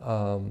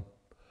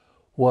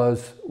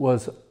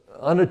 was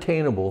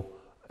unattainable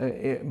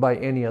by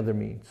any other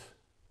means.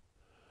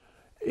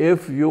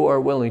 If you are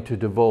willing to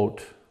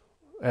devote,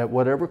 at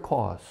whatever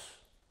cost,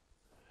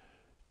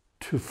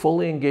 to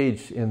fully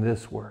engage in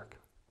this work,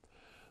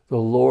 the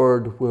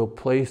Lord will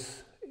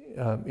place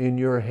in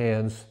your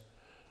hands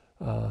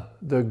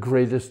the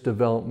greatest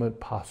development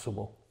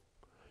possible.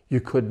 You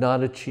could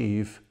not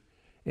achieve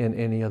in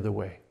any other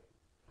way.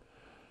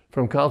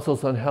 From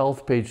Councils on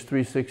Health, page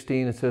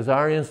 316, it says,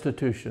 our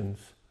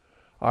institutions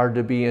are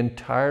to be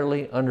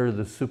entirely under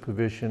the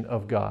supervision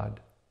of God.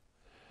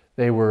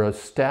 They were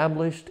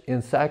established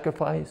in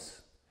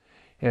sacrifice,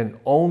 and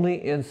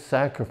only in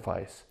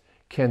sacrifice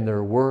can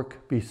their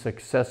work be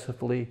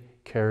successfully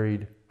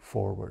carried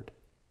forward.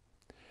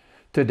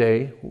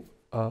 Today,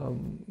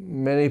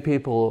 many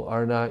people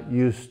are not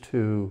used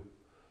to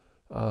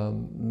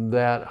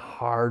that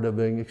hard of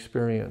an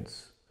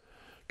experience.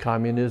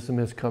 Communism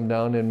has come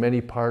down in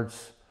many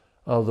parts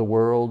of the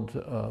world.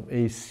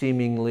 A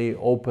seemingly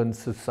open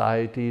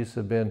societies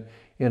have been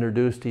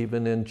introduced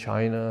even in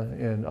China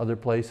and other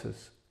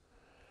places.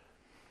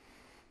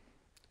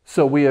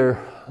 So we are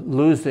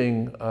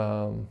losing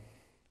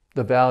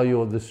the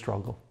value of the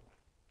struggle.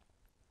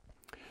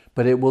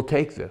 But it will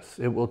take this.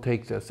 It will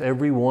take this.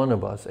 Every one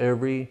of us,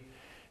 every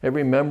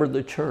member of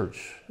the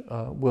church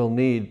will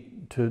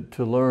need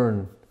to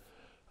learn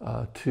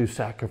to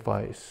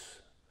sacrifice,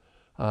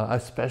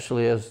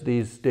 especially as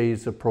these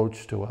days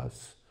approach to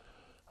us.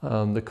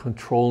 The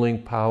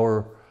controlling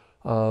power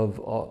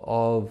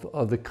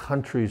of the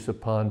countries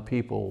upon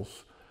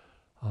peoples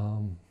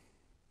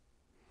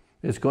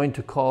is going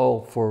to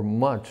call for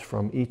much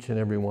from each and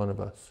every one of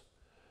us.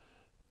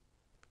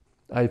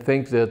 I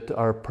think that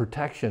our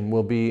protection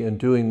will be in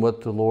doing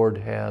what the Lord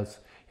has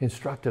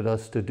instructed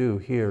us to do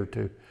here,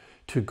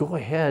 to go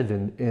ahead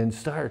and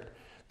start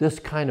this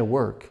kind of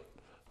work.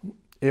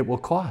 It will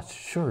cost,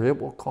 sure,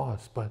 it will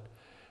cost, but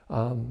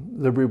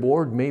the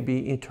reward may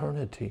be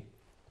eternity.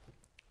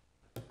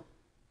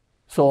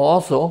 So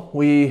also,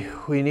 we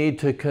need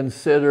to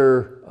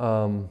consider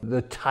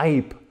the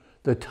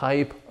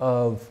type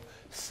of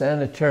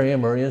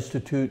sanitarium or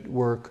institute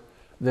work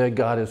that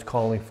God is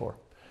calling for.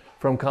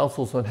 From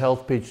Counsels on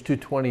Health, page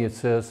 220, it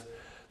says,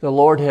 "The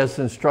Lord has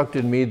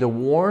instructed me to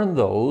warn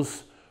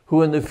those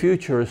who in the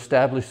future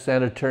establish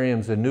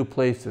sanitariums in new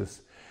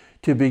places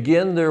to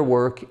begin their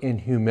work in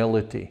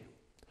humility,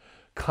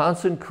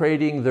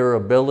 consecrating their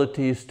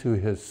abilities to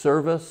His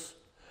service.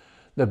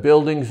 The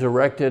buildings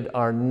erected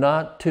are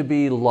not to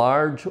be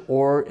large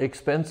or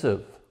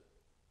expensive.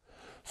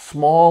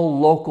 Small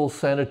local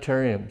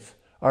sanitariums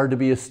are to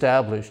be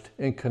established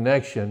in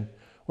connection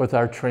with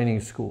our training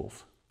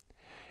schools.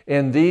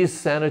 In these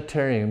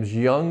sanitariums,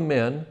 young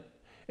men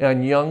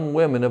and young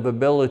women of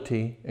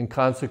ability and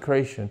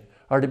consecration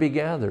are to be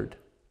gathered.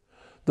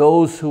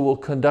 Those who will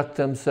conduct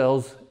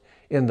themselves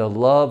in the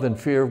love and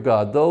fear of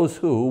God. Those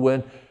who,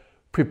 when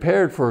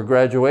prepared for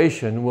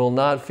graduation, will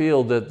not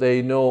feel that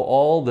they know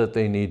all that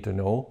they need to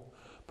know,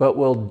 but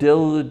will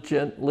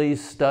diligently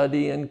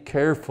study and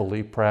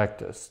carefully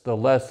practice the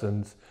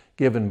lessons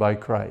given by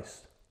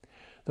Christ.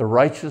 The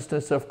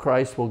righteousness of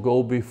Christ will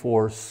go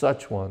before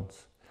such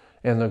ones,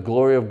 and the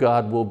glory of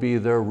God will be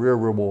their real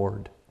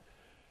reward."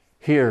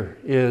 Here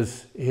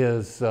is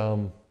His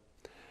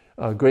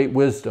great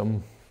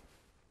wisdom.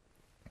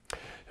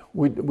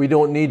 We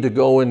don't need to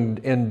go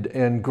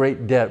in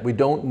great debt. We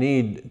don't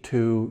need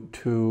to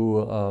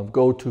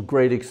go to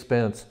great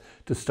expense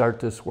to start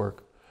this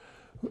work.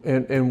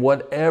 And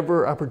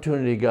whatever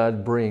opportunity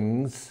God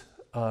brings,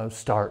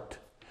 start.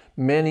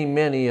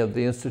 Many of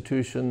the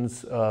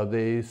institutions,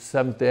 the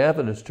Seventh-day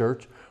Adventist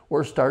Church,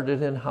 were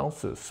started in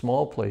houses,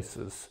 small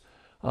places,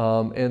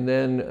 and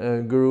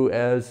then grew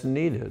as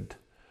needed.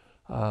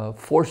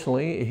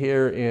 Fortunately,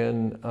 here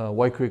in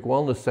White Creek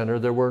Wellness Center,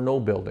 there were no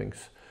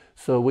buildings.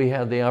 So we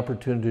had the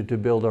opportunity to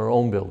build our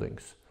own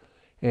buildings.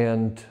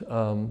 And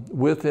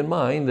with in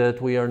mind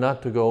that we are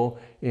not to go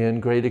in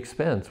great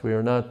expense. We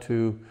are not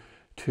to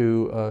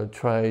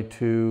try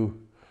to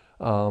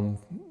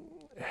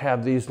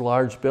have these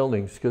large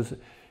buildings, because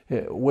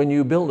when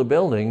you build a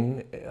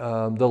building,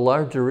 the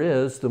larger it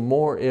is, the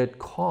more it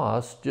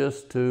costs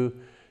just to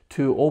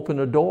open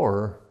a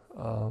door.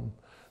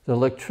 The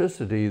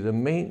electricity, the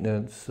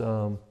maintenance,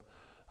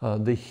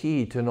 the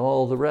heat, and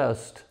all the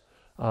rest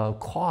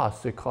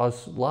costs. It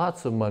costs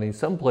lots of money.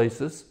 Some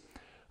places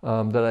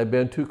that I've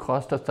been to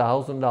cost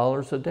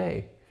 $1,000 a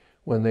day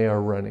when they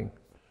are running.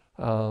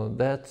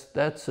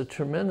 That's a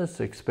tremendous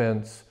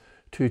expense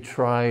to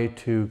try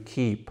to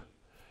keep.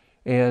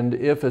 And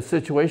if a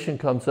situation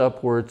comes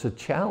up where it's a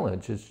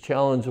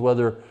challenge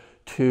whether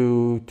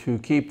to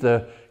keep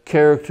the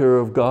character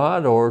of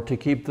God or to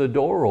keep the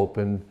door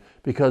open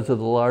because of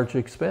the large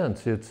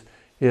expense, it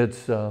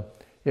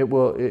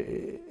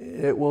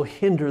will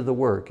hinder the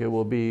work. It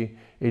will be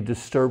a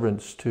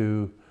disturbance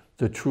to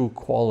the true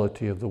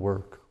quality of the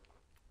work.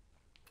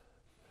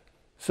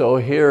 So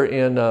here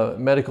in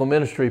Medical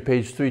Ministry,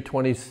 page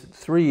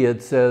 323,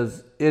 it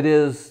says, "It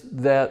is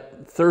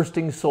that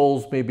thirsting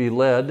souls may be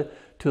led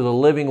to the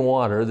living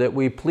water that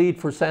we plead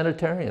for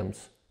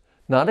sanitariums.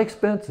 Not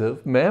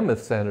expensive,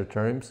 mammoth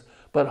sanitariums,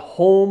 but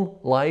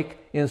home-like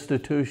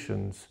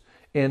institutions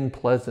in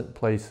pleasant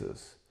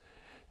places.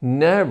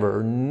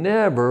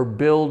 Never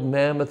build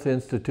mammoth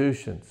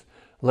institutions.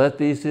 Let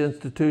these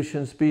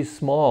institutions be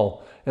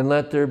small, and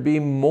let there be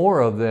more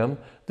of them,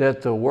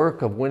 that the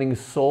work of winning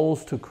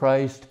souls to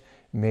Christ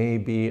may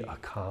be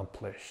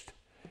accomplished."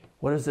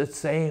 What does it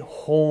say?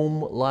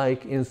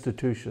 Home-like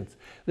institutions.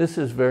 This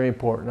is very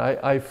important.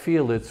 I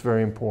feel it's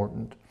very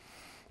important.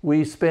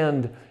 We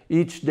spend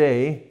each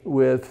day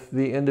with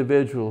the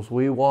individuals.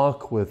 We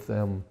walk with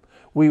them.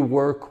 We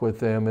work with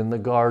them in the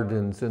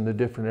gardens, in the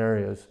different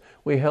areas.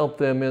 We help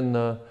them in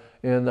the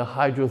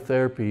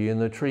hydrotherapy, in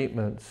the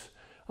treatments.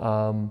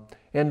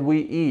 And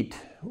we eat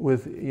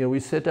with, we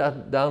sit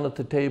down at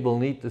the table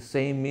and eat the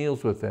same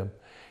meals with them.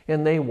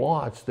 and they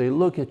watch, they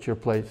look at your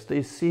plates,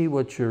 they see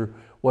what you're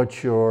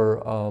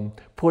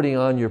putting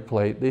on your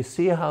plate, they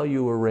see how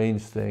you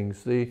arrange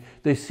things,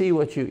 they see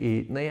what you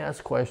eat, and they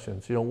ask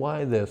questions,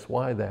 why this,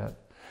 why that?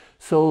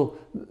 So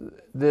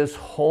this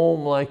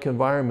home-like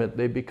environment,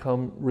 they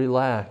become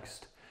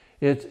relaxed.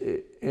 It's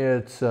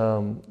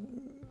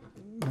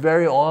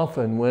very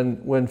often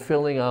when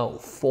filling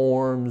out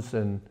forms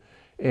and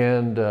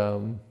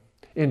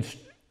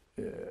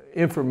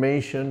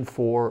information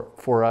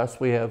for us,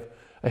 we have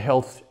a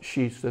health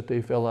sheets that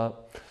they fill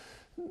out.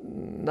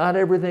 Not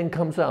everything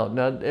comes out,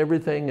 not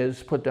everything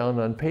is put down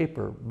on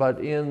paper, but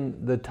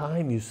in the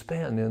time you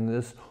spend in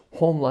this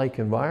home-like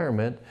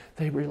environment,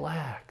 they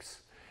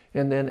relax.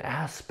 And then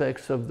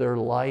aspects of their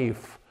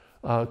life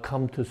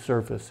come to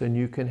surface, and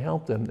you can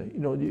help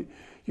them.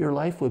 Your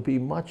life would be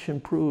much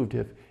improved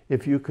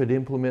if you could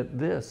implement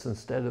this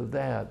instead of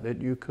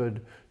that you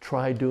could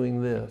try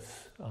doing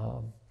this.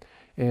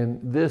 And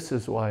this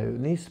is why it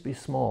needs to be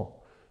small.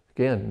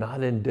 Again,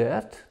 not in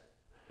debt,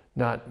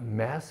 not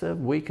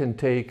massive. We can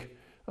take,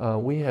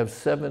 we have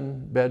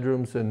 7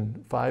 bedrooms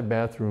and 5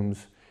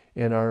 bathrooms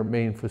in our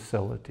main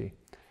facility.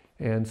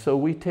 And so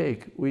we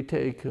take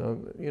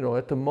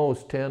at the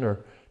most 10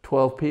 or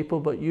 12 people,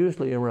 but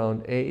usually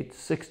around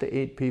 6 to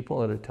 8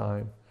 people at a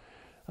time.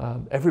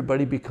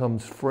 Everybody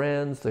becomes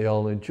friends. They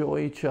all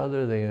enjoy each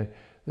other.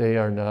 They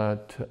are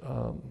not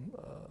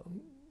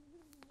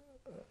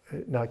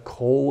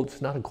cold.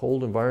 It's not a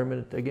cold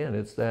environment. Again,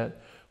 it's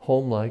that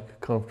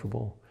home-like,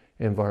 comfortable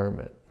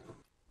environment.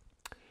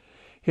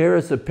 Here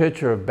is a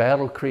picture of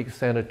Battle Creek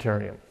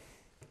Sanitarium.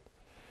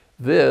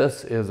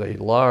 This is a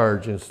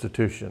large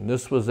institution.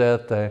 This was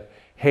at the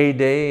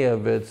heyday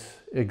of its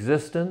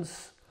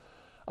existence.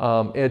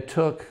 It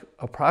took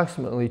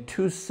approximately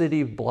 2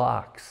 city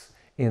blocks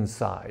in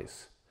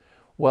size,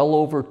 well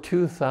over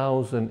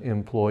 2,000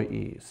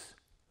 employees.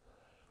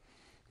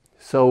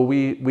 So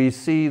we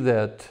see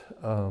that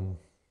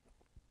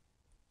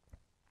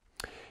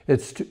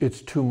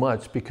it's too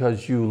much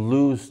because you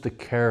lose the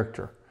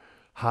character.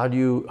 How do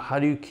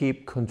you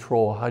keep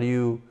control? How do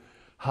you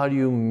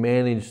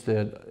manage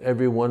that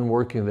everyone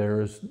working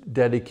there is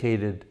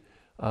dedicated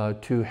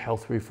to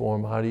health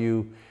reform? How do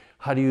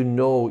you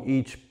know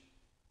each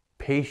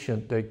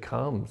patient that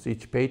comes,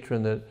 each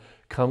patron that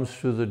comes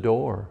through the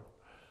door?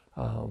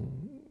 Of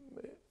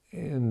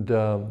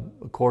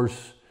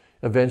course,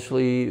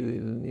 eventually,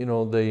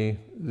 the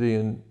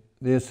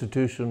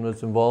institution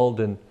was involved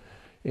in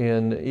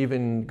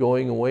even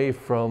going away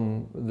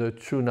from the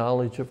true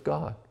knowledge of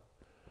God.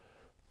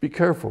 Be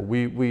careful.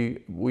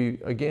 We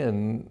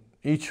again,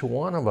 each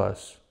one of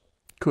us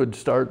could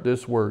start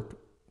this work.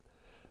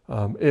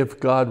 If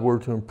God were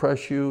to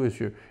impress you, if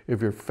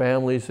your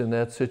family's in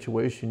that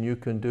situation, you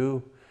can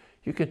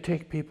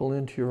take people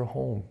into your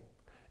home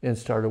and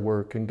start a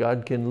work, and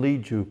God can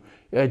lead you,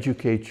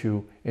 educate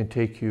you, and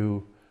take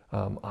you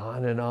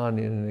on and on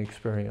in an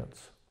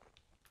experience.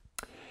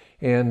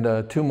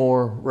 And 2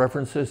 more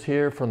references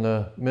here from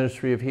the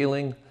Ministry of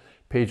Healing,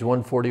 page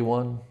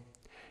 141.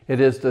 It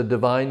is the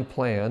divine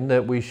plan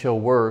that we shall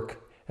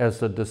work as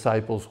the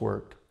disciples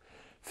worked.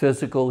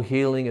 Physical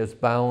healing is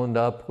bound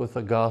up with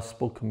the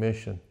gospel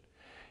commission.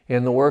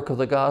 In the work of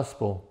the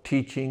gospel,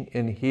 teaching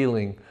and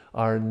healing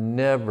are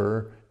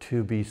never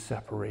to be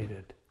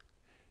separated.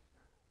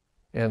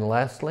 And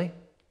lastly,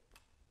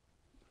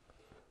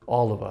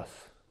 all of us.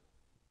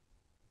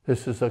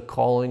 This is a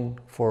calling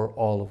for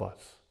all of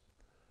us.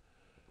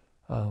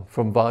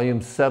 From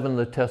volume 7 of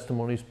the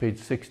Testimonies, page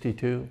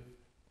 62.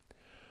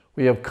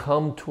 We have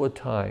come to a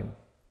time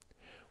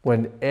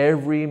when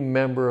every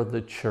member of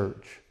the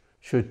church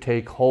should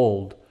take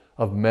hold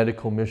of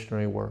medical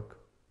missionary work.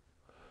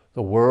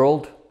 The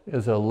world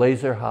is a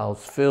laser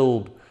house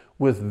filled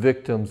with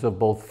victims of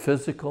both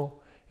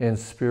physical and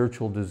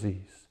spiritual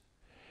disease.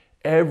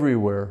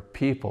 Everywhere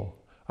people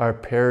are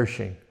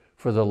perishing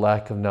for the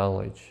lack of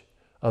knowledge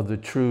of the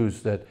truths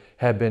that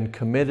have been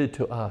committed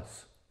to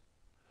us.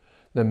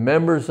 The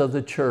members of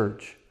the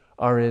church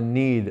are in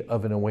need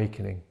of an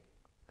awakening,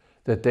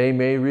 that they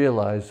may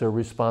realize their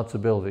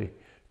responsibility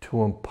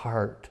to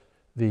impart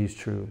these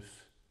truths.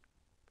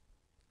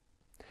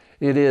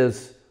 It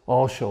is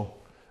also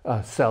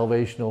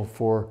salvational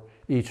for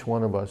each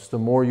one of us. The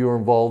more you're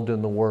involved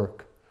in the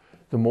work,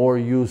 the more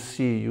you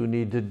see you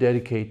need to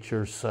dedicate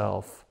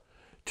yourself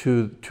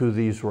to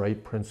these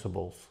right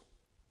principles.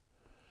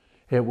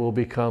 It will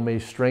become a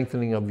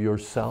strengthening of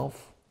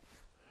yourself.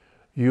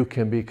 You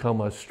can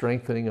become a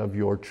strengthening of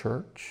your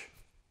church.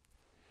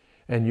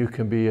 And you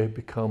can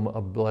become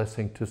a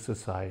blessing to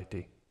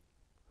society.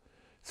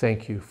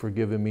 Thank you for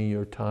giving me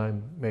your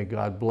time. May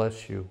God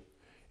bless you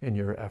in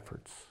your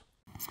efforts.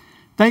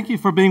 Thank you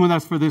for being with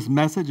us for this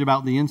message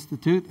about the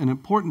Institute, an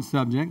important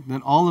subject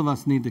that all of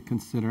us need to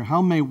consider.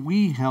 How may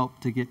we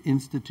help to get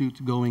institutes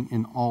going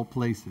in all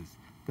places?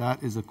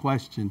 That is a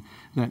question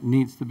that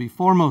needs to be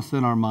foremost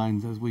in our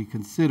minds as we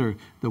consider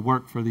the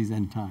work for these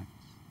end times.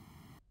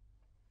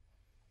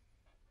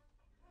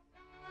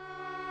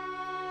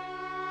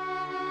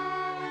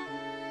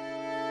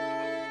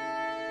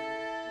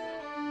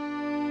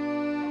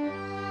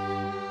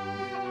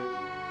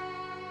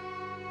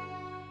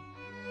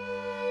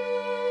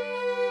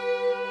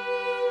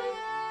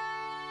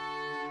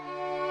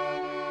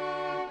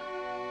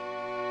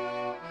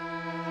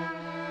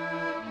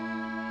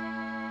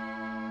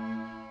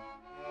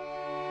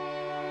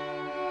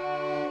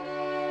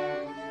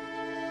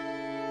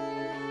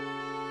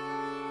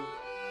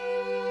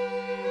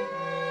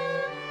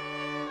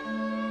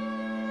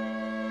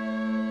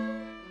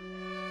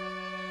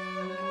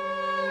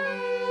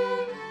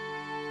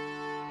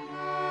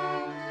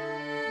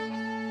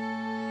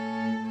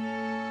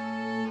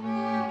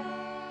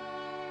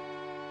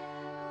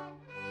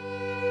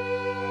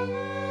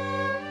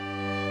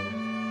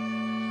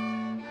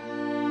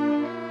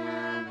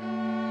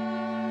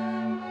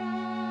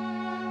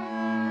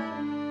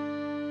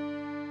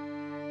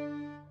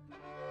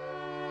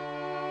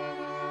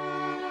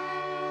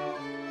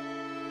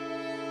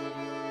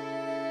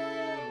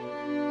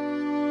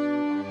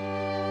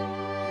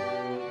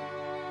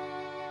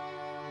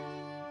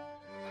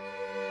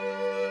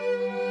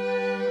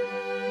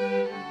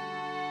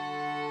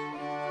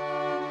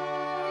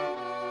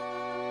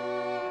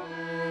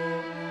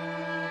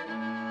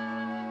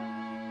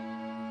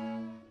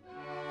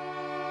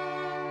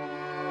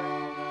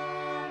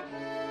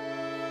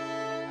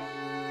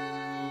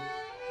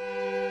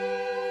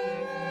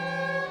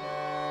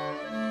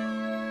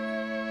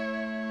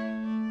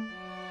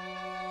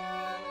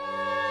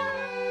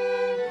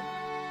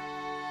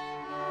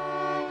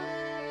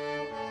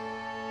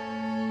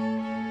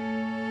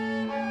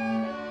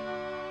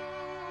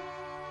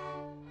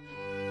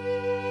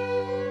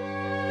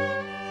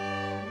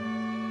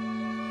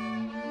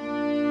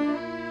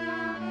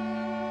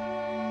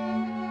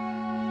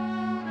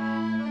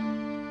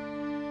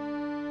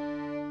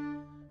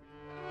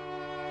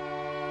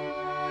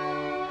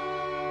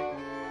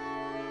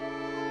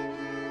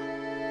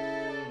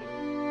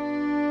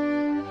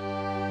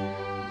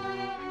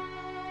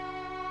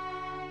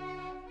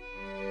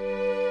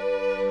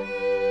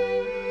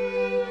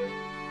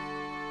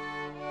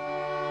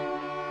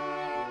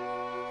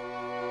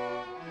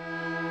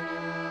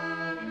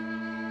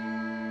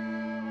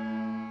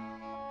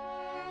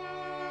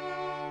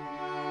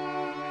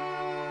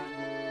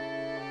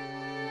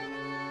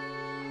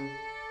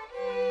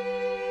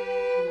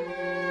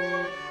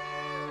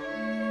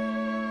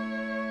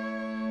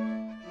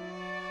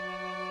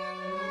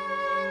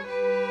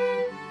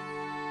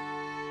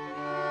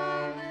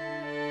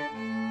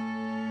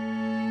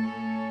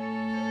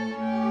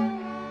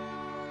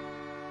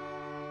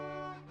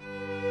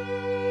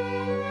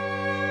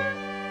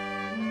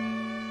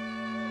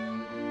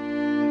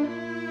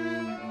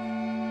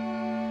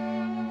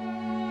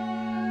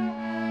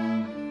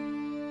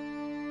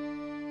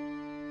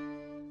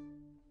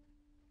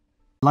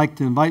 I'd like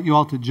to invite you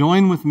all to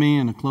join with me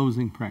in a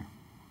closing prayer.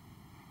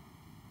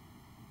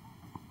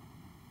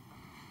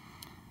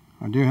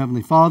 Our dear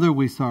Heavenly Father,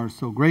 we are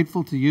so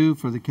grateful to you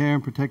for the care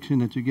and protection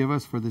that you give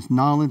us, for this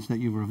knowledge that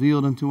you've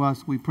revealed unto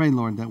us. We pray,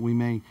 Lord, that we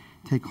may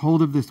take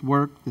hold of this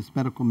work, this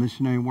medical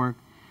missionary work.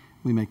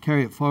 We may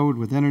carry it forward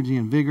with energy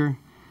and vigor,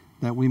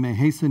 that we may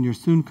hasten your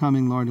soon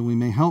coming, Lord, and we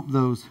may help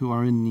those who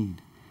are in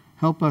need.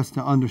 Help us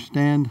to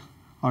understand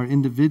our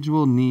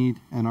individual need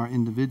and our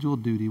individual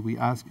duty. We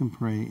ask and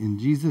pray in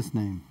Jesus'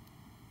 name.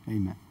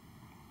 Amen.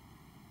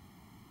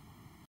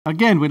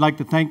 Again, we'd like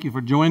to thank you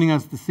for joining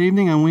us this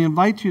evening, and we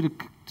invite you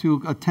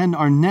to attend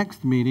our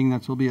next meeting,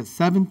 that will be at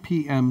 7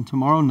 p.m.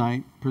 tomorrow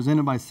night,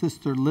 presented by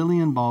Sister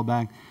Lillian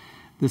Bauer,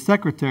 the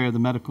Secretary of the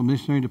Medical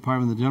Missionary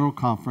Department of the General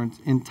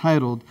Conference,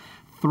 entitled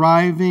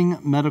Thriving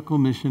Medical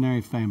Missionary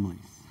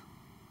Families.